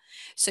gym.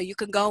 So you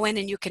can go in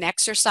and you can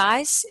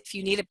exercise. If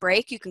you need a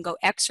break, you can go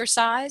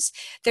exercise.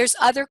 There's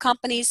other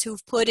companies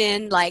who've put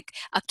in like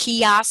a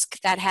kiosk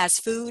that has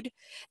food,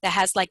 that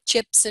has like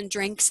chips and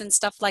drinks and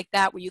stuff like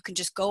that, where you can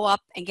just go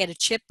up and get a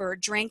chip or a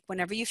drink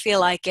whenever you feel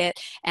like it.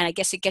 And I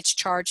guess it gets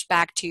charged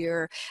back to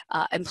your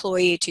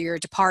employee, to your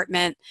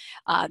department.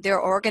 There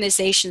are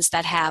organizations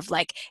that have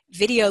like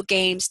video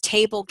games,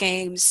 table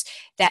games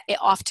that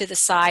off to the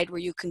side where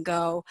you can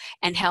go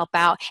and help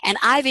out. And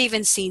I've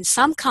even seen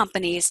some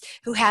companies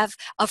who have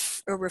a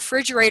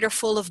refrigerator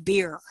full of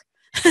beer.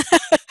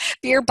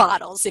 beer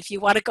bottles if you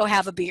want to go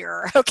have a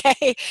beer,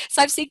 okay?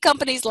 So I've seen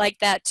companies like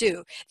that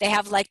too. They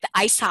have like the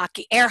ice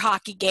hockey, air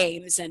hockey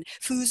games and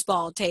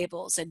foosball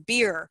tables and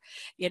beer,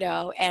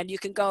 and you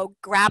can go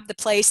grab the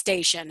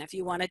PlayStation if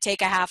you want to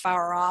take a half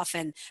hour off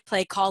and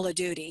play Call of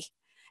Duty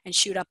and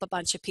shoot up a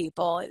bunch of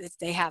people if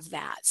they have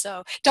that.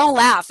 So don't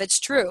laugh, it's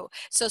true.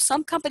 So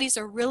some companies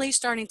are really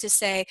starting to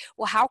say,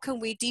 well, how can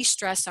we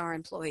de-stress our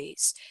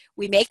employees?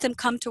 We make them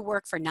come to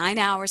work for 9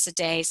 hours a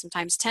day,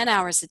 sometimes 10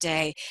 hours a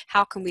day.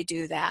 How can we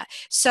do that?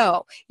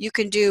 So you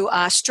can do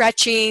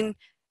stretching,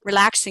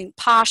 relaxing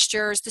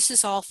postures. This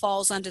is all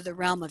falls under the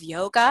realm of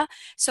yoga.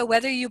 So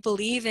whether you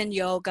believe in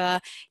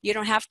yoga, you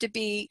don't have to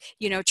be,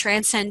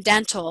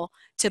 transcendental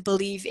to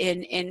believe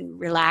in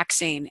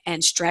relaxing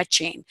and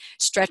stretching.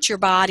 Stretch your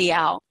body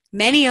out.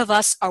 Many of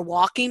us are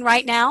walking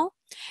right now.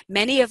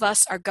 Many of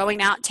us are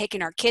going out and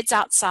taking our kids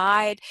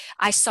outside.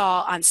 I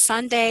saw on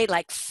Sunday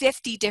like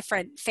 50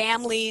 different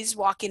families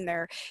walking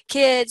their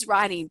kids,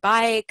 riding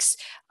bikes,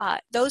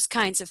 those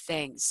kinds of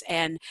things.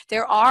 And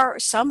there are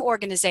some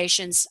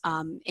organizations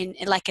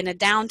in a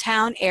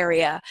downtown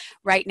area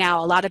right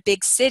now, a lot of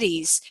big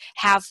cities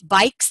have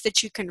bikes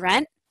that you can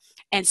rent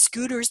and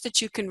scooters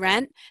that you can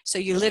rent. So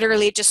you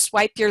literally just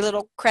swipe your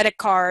little credit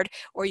card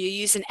or you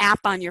use an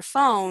app on your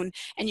phone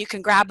and you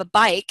can grab a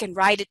bike and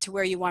ride it to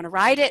where you want to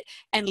ride it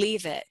and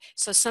leave it.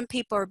 So some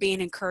people are being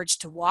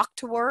encouraged to walk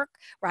to work,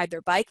 ride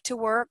their bike to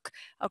work.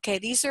 Okay,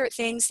 these are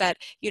things that,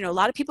 a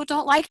lot of people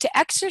don't like to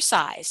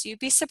exercise. You'd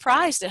be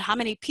surprised at how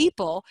many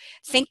people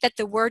think that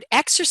the word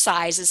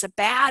exercise is a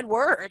bad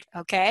word,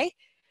 okay?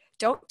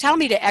 Don't tell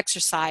me to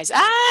exercise.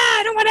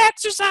 I don't want to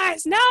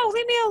exercise. No,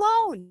 leave me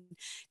alone.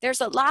 There's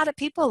a lot of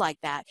people like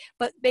that.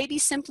 But maybe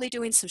simply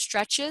doing some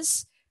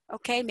stretches,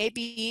 okay?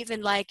 Maybe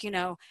even like,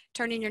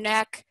 turning your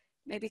neck,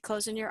 maybe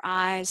closing your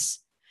eyes,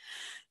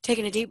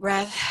 taking a deep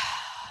breath.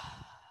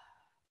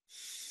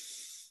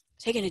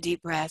 Taking a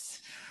deep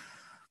breath.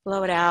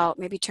 Blow it out.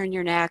 Maybe turn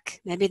your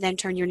neck. Maybe then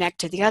turn your neck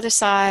to the other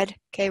side.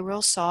 Okay,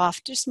 real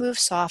soft. Just move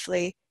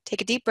softly.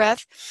 Take a deep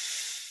breath.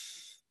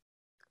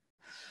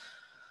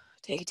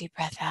 Take a deep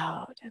breath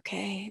out,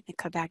 okay? Then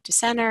come back to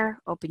center,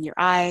 open your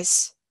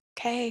eyes,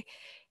 okay?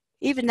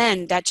 Even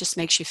then, that just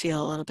makes you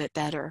feel a little bit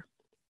better.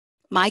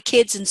 My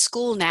kids in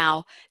school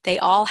now, they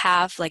all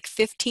have like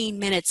 15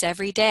 minutes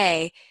every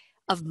day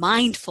of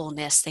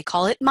mindfulness. They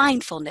call it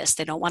mindfulness.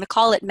 They don't want to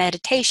call it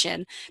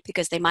meditation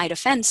because they might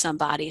offend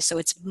somebody. So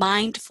it's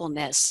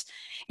mindfulness.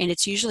 And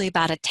it's usually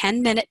about a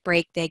 10-minute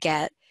break they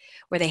get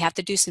where they have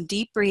to do some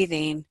deep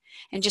breathing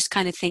and just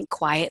kind of think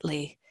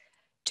quietly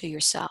to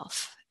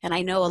yourself. And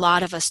I know a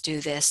lot of us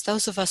do this.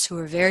 Those of us who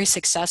are very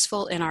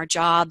successful in our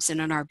jobs and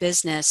in our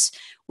business,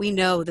 we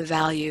know the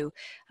value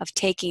of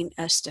taking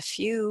just a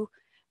few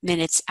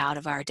minutes out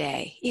of our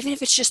day, even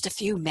if it's just a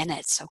few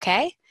minutes,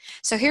 okay?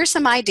 So here's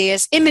some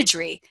ideas.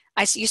 Imagery.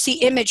 You see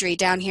imagery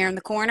down here in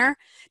the corner.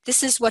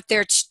 This is what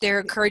they're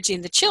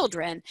encouraging the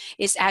children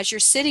is as you're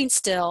sitting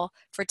still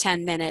for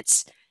 10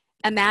 minutes,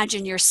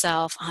 imagine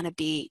yourself on a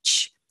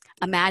beach.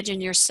 Imagine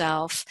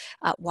yourself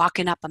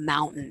walking up a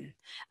mountain.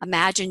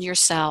 Imagine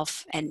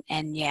yourself and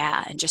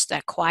just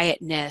that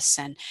quietness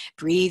and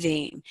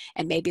breathing,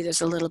 and maybe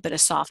there's a little bit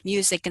of soft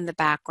music in the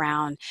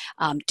background.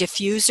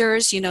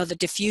 Diffusers, the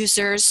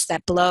diffusers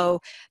that blow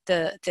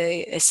the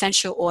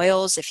essential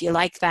oils. If you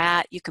like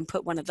that, you can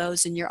put one of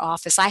those in your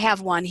office. I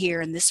have one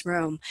here in this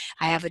room.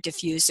 I have a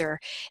diffuser,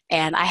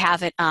 and I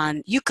have it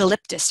on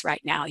eucalyptus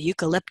right now.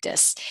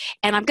 Eucalyptus,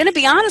 and I'm going to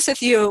be honest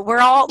with you.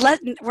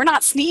 We're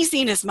not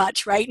sneezing as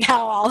much right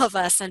now, all of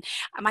us. And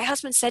my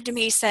husband said to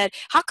me, he said,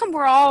 "How come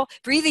we're all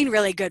breathing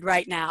really good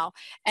right now?"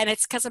 And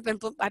it's because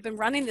I've been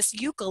running this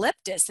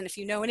eucalyptus, and if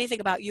you know anything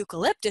about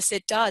eucalyptus,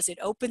 it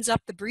opens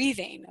up the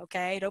breathing,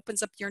 okay? It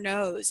opens up your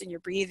nose and your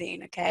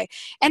breathing, okay?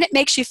 And it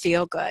makes you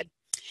feel good.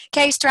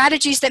 Okay,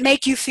 strategies that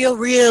make you feel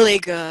really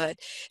good.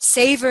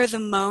 Savor the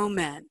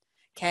moment,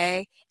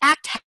 okay?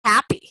 Act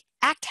happy.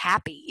 Act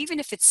happy. Even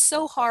if it's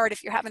so hard,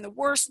 if you're having the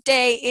worst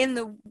day in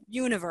the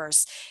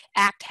universe,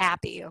 act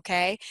happy,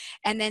 okay?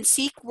 And then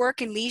seek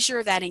work and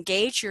leisure that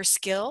engage your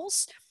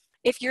skills.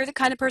 If you're the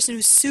kind of person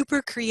who's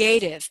super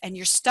creative and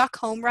you're stuck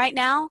home right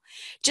now,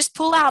 just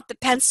pull out the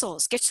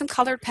pencils. Get some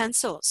colored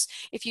pencils.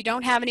 If you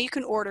don't have any, you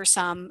can order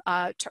some.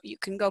 You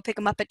can go pick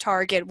them up at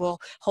Target. We'll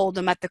hold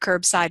them at the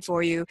curbside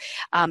for you.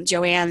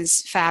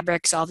 Joann's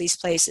Fabrics, all these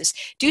places.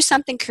 Do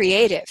something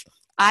creative.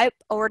 I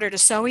ordered a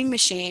sewing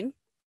machine,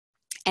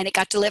 and it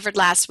got delivered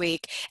last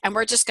week, and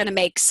we're just going to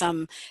make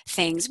some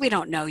things. We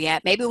don't know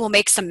yet. Maybe we'll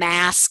make some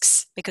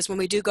masks, because when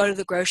we do go to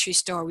the grocery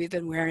store, we've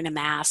been wearing a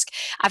mask.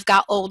 I've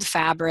got old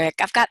fabric.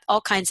 I've got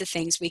all kinds of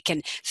things we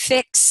can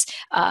fix.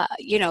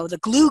 The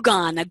glue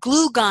gun. A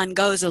glue gun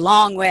goes a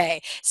long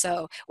way.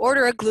 So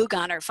order a glue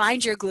gun or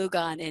find your glue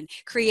gun and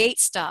create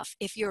stuff.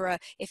 If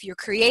you're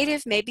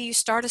creative, maybe you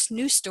start a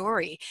new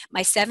story.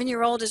 My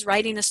 7-year-old is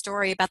writing a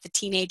story about the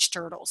Teenage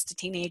Turtles, the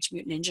Teenage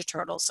Mutant Ninja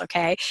Turtles,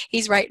 okay?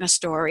 He's writing a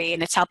story,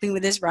 and it's helping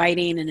with his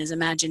writing and his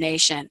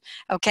imagination,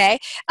 okay?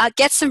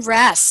 Get some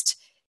rest.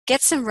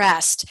 Get some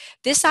rest.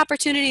 This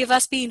opportunity of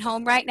us being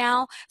home right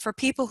now, for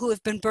people who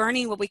have been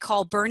burning what we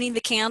call burning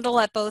the candle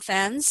at both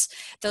ends,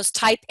 those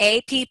type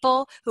A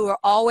people who are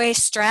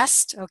always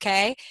stressed,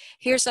 okay,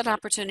 here's an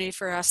opportunity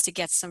for us to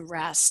get some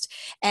rest.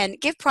 And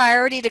give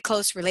priority to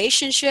close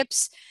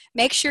relationships.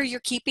 Make sure you're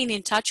keeping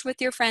in touch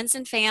with your friends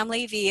and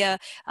family via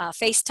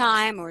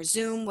FaceTime or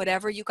Zoom,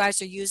 whatever you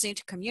guys are using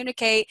to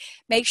communicate.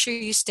 Make sure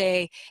you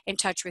stay in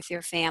touch with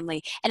your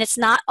family. And it's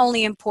not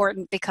only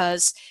important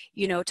because,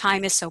 you know,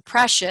 time is so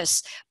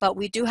precious, but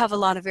we do have a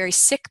lot of very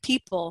sick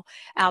people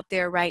out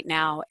there right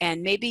now.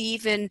 And maybe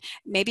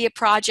a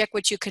project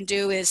what you can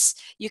do is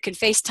you can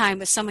FaceTime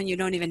with someone you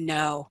don't even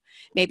know.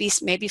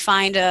 Maybe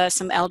find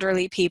some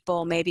elderly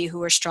people maybe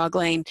who are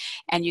struggling,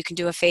 and you can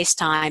do a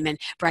FaceTime and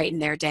brighten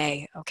their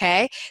day,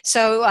 okay?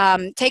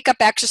 So take up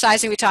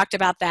exercising, we talked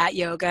about that,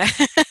 yoga.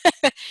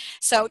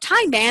 So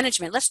time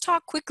management, let's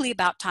talk quickly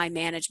about time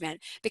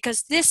management,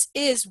 because this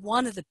is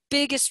one of the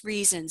biggest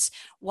reasons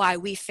why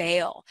we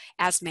fail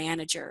as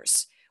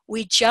managers.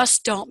 We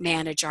just don't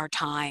manage our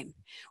time.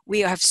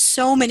 We have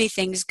so many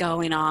things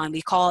going on.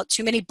 We call it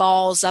too many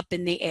balls up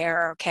in the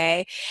air,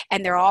 okay?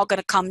 And they're all going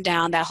to come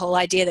down. That whole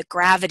idea that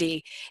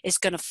gravity is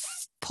going to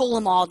pull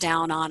them all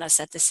down on us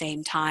at the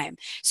same time.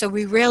 So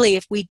we really,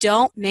 if we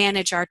don't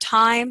manage our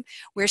time,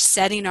 we're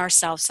setting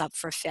ourselves up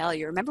for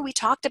failure. Remember, we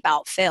talked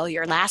about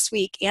failure last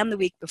week and the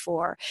week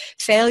before.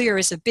 Failure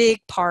is a big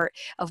part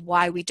of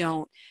why we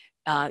don't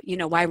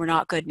why we're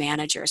not good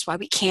managers, why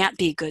we can't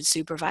be good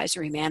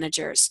supervisory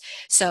managers.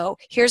 So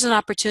here's an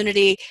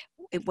opportunity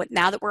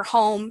now that we're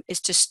home,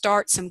 is to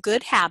start some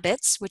good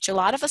habits, which a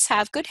lot of us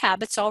have good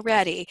habits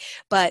already,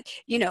 but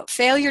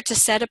failure to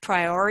set a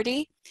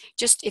priority.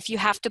 Just if you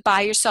have to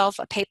buy yourself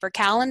a paper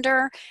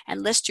calendar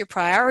and list your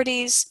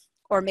priorities,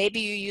 or maybe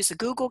you use a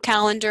Google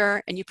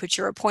Calendar and you put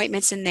your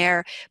appointments in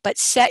there, but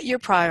set your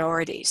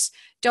priorities.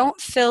 Don't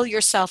fill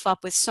yourself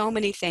up with so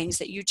many things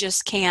that you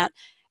just can't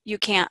you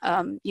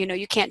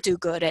can't do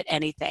good at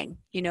anything.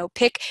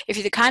 If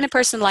you're the kind of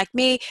person like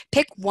me,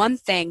 pick one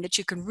thing that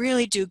you can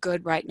really do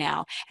good right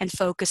now and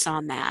focus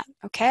on that.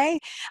 Okay.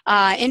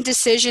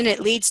 Indecision, it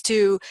leads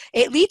to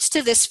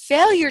this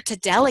failure to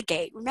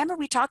delegate. Remember,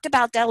 we talked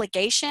about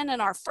delegation in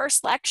our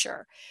first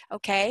lecture.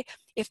 Okay.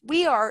 If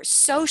we are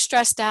so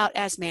stressed out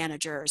as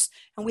managers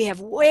and we have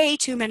way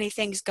too many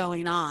things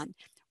going on,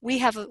 we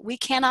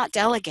cannot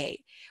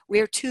delegate.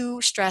 We're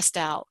too stressed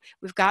out.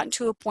 We've gotten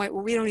to a point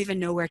where we don't even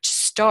know where to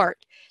start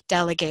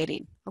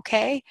delegating,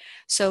 okay?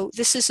 So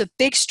this is a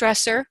big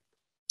stressor.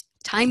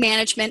 Time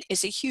management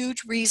is a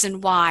huge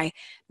reason why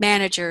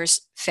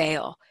managers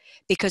fail,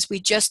 because we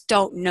just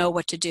don't know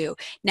what to do.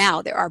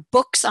 Now, there are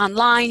books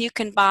online you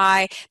can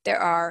buy. There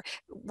are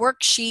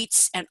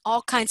worksheets and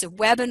all kinds of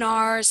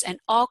webinars and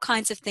all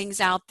kinds of things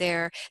out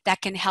there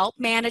that can help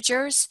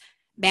managers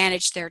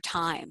manage their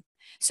time.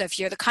 So if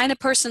you're the kind of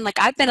person, like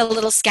I've been a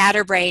little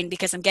scatterbrained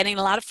because I'm getting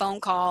a lot of phone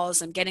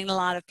calls, I'm getting a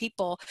lot of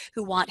people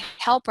who want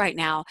help right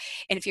now.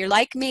 And if you're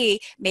like me,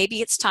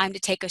 maybe it's time to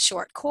take a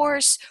short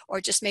course,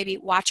 or just maybe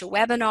watch a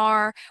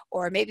webinar,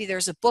 or maybe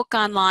there's a book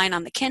online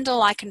on the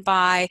Kindle I can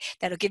buy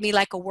that'll give me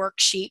like a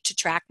worksheet to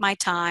track my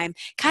time.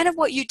 Kind of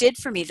what you did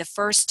for me the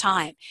first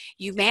time.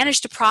 You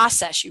managed a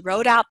process, you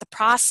wrote out the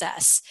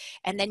process,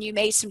 and then you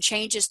made some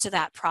changes to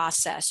that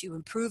process. You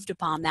improved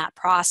upon that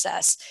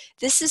process.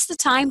 This is the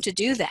time to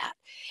do that.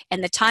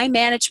 And the time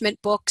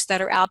management books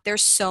that are out there,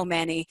 so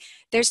many.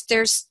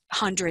 There's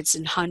hundreds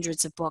and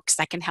hundreds of books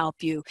that can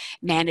help you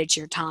manage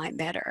your time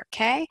better,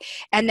 okay?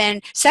 And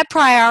then set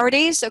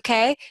priorities,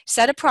 okay?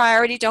 Set a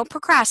priority, don't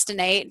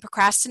procrastinate. And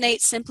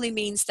procrastinate simply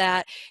means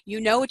that you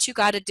know what you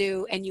got to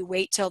do and you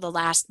wait till the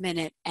last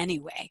minute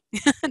anyway.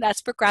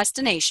 That's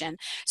procrastination.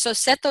 So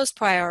set those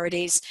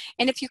priorities.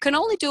 And if you can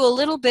only do a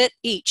little bit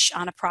each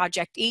on a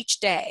project each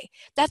day,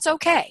 that's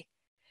okay.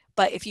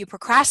 But if you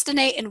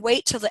procrastinate and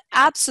wait till the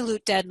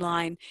absolute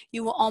deadline,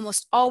 you will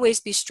almost always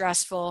be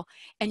stressful,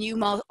 and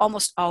you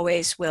almost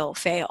always will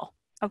fail,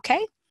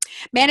 okay?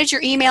 Manage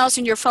your emails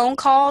and your phone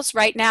calls.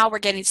 Right now, we're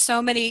getting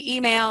so many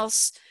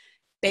emails.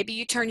 Maybe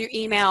you turn your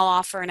email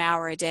off for an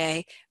hour a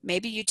day.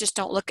 Maybe you just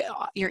don't look at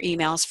your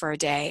emails for a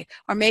day.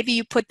 Or maybe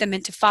you put them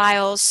into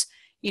files.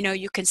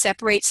 You can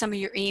separate some of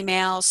your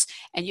emails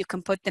and you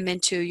can put them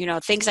into,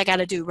 things I got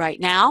to do right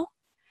now,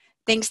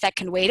 things that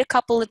can wait a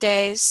couple of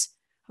days,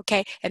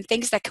 okay, and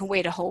things that can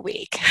wait a whole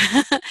week.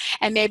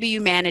 And maybe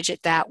you manage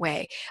it that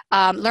way.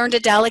 Learn to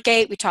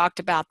delegate. We talked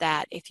about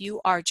that. If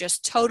you are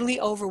just totally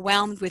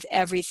overwhelmed with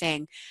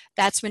everything,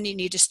 that's when you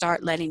need to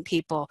start letting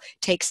people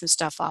take some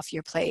stuff off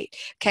your plate,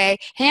 okay?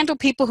 Handle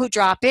people who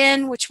drop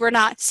in, which we're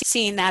not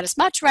seeing that as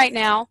much right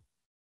now.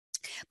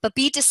 But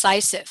be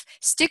decisive.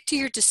 Stick to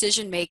your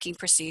decision-making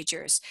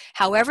procedures.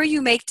 However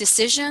you make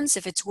decisions,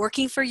 if it's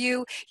working for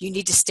you, you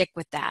need to stick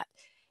with that.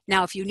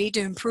 Now, if you need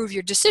to improve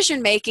your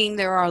decision making,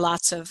 there are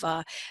lots of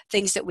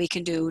things that we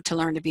can do to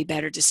learn to be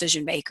better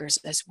decision makers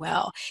as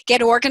well.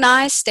 Get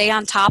organized, stay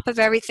on top of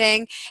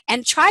everything,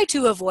 and try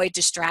to avoid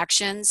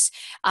distractions.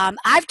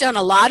 I've done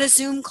a lot of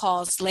Zoom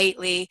calls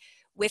lately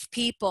with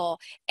people,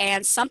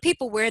 and some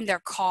people were in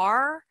their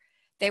car.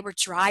 they were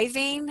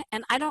driving,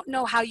 and I don't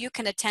know how you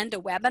can attend a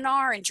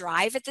webinar and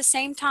drive at the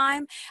same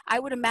time. I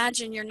would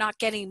imagine you're not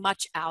getting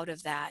much out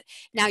of that.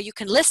 Now you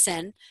can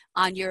listen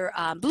on your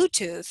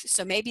Bluetooth,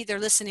 so maybe they're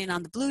listening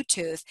on the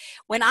Bluetooth.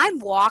 When I'm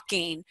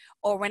walking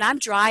or when I'm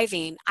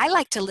driving, I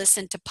like to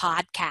listen to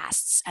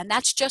podcasts, and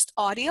that's just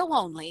audio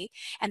only.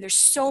 And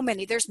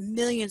there's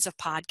millions of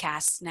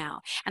podcasts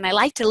now, and I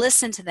like to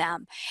listen to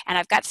them. And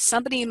I've got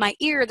somebody in my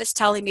ear that's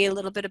telling me a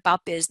little bit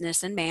about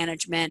business and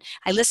management.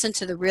 I listen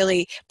to the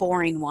really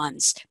boring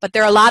ones, but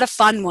there are a lot of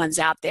fun ones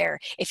out there.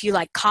 If you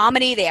like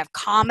comedy, they have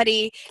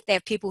comedy. They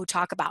have people who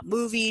talk about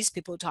movies,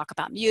 people who talk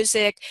about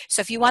music.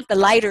 So if you want the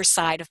lighter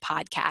side of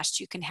podcasts,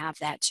 you can have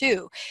that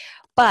too.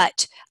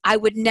 But I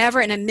would never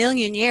in a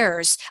million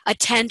years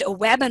attend a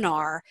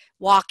webinar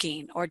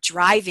walking or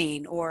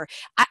driving, or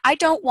I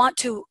don't want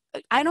to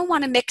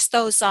mix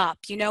those up.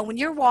 You know, when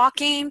you're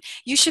walking,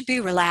 you should be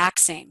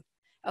relaxing.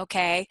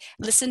 Okay,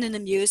 listening to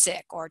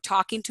music or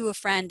talking to a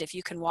friend. If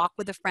you can walk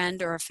with a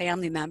friend or a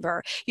family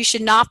member, you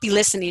should not be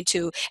listening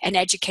to an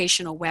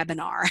educational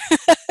webinar.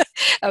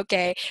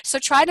 Okay, so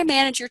try to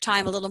manage your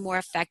time a little more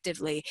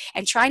effectively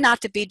and try not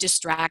to be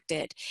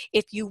distracted.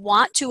 If you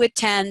want to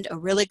attend a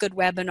really good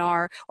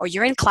webinar, or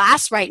you're in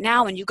class right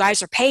now and you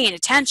guys are paying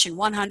attention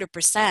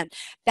 100%,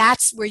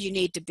 that's where you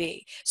need to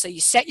be. So you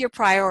set your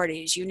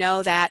priorities. You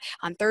know that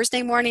on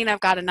Thursday morning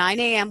I've got a 9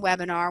 a.m.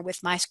 webinar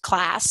with my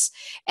class,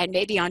 and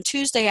maybe on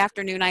Tuesday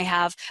afternoon I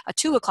have a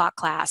 2 o'clock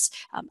class.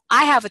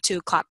 I have a 2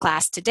 o'clock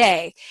class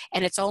today,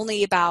 and it's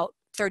only about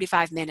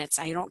 35 minutes.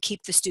 I don't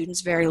keep the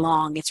students very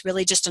long. It's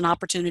really just an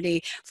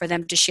opportunity for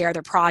them to share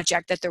their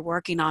project that they're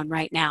working on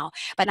right now.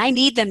 But I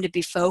need them to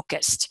be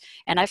focused.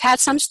 And I've had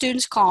some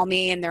students call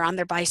me and they're on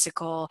their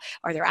bicycle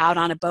or they're out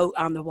on a boat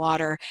on the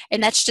water,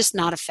 and that's just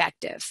not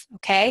effective.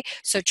 Okay?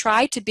 So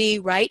try to be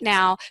right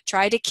now,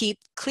 try to keep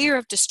clear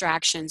of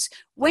distractions.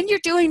 When you're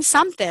doing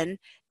something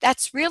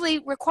that's really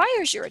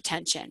requires your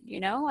attention. You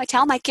know, I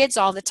tell my kids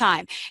all the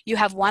time, you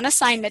have one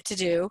assignment to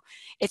do.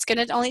 It's going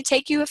to only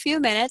take you a few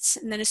minutes.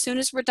 And then as soon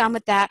as we're done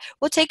with that,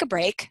 we'll take a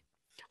break.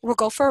 We'll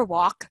go for a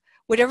walk,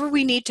 whatever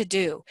we need to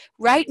do.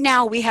 Right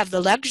now, we have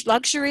the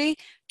luxury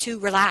to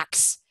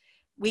relax.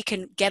 We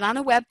can get on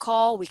a web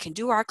call, we can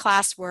do our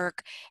classwork,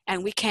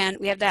 and we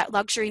have that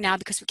luxury now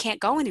because we can't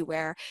go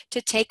anywhere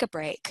to take a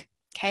break.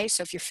 Okay,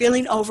 so if you're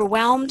feeling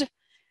overwhelmed,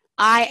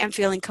 I am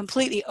feeling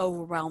completely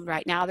overwhelmed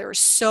right now. There are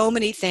so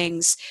many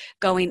things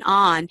going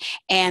on.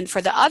 And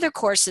for the other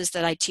courses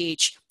that I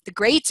teach, the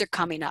grades are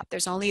coming up.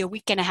 There's only a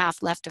week and a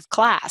half left of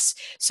class.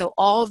 So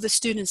all of the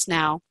students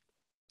now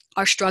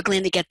are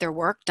struggling to get their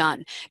work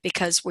done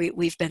because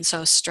we've been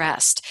so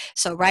stressed.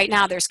 So right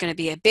now there's going to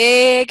be a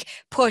big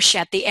push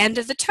at the end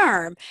of the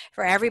term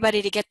for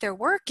everybody to get their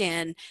work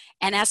in.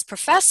 And as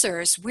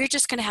professors, we're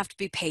just going to have to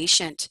be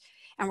patient.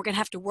 And we're going to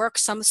have to work.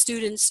 Some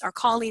students are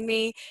calling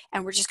me,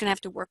 and we're just going to have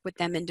to work with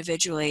them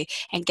individually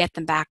and get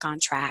them back on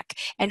track.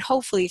 And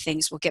hopefully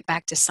things will get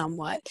back to some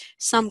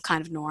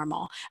kind of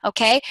normal.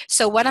 Okay,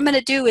 so what I'm going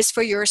to do is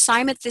for your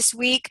assignment this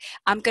week,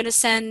 I'm going to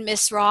send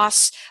Miss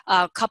Ross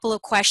a couple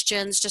of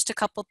questions, just a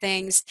couple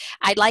things.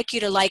 I'd like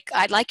you to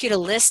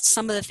list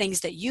some of the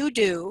things that you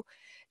do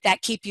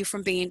that keep you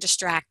from being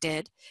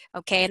distracted.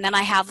 Okay, and then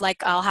I'll have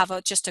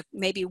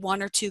maybe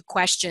 1 or 2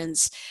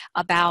 questions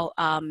about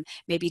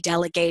maybe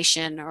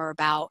delegation or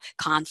about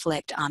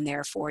conflict on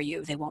there for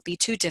you. They won't be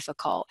too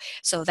difficult.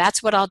 So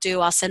that's what I'll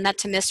do. I'll send that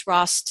to Miss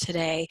Ross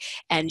today,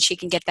 and she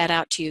can get that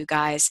out to you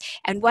guys.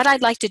 And what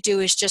I'd like to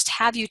do is just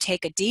have you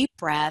take a deep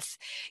breath,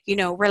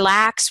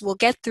 relax. We'll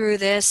get through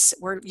this.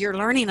 You're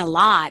learning a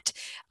lot.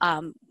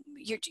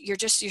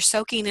 You're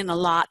soaking in a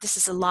lot. This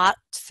is a lot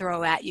to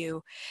throw at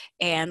you,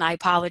 and I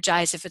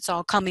apologize if it's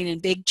all coming in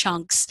big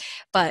chunks,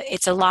 but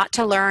it's a lot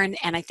to learn,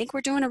 and I think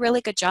we're doing a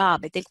really good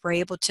job. I think we're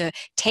able to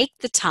take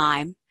the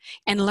time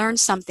and learn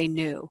something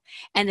new.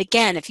 And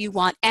again, if you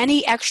want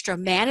any extra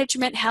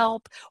management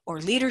help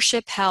or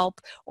leadership help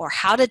or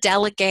how to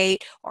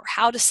delegate or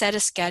how to set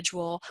a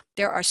schedule,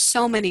 there are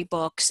so many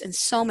books and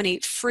so many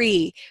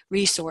free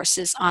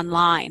resources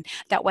online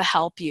that will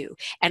help you.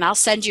 And I'll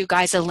send you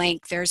guys a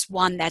link. There's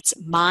one that's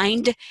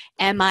Mind,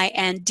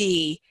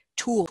 M-I-N-D,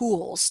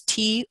 Tools,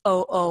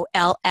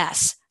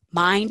 T-O-O-L-S,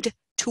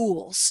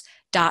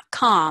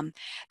 mindtools.com,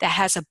 that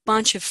has a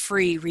bunch of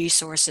free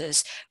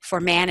resources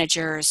for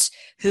managers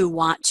who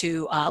want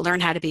to learn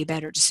how to be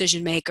better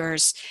decision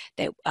makers,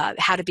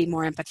 how to be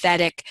more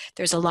empathetic.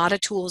 There's a lot of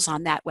tools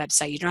on that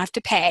website. You don't have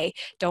to pay.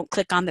 Don't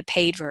click on the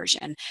paid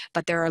version,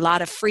 but there are a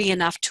lot of free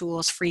enough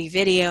tools, free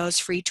videos,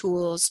 free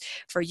tools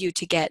for you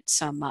to get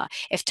some.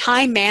 If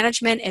time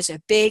management is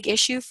a big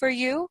issue for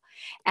you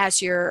as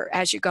you're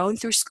going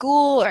through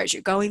school or as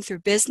you're going through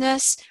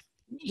business,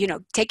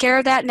 take care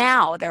of that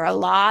now. There are a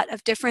lot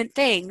of different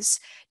things,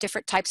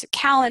 different types of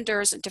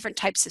calendars and different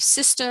types of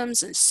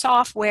systems and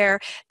software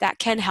that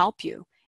can help you.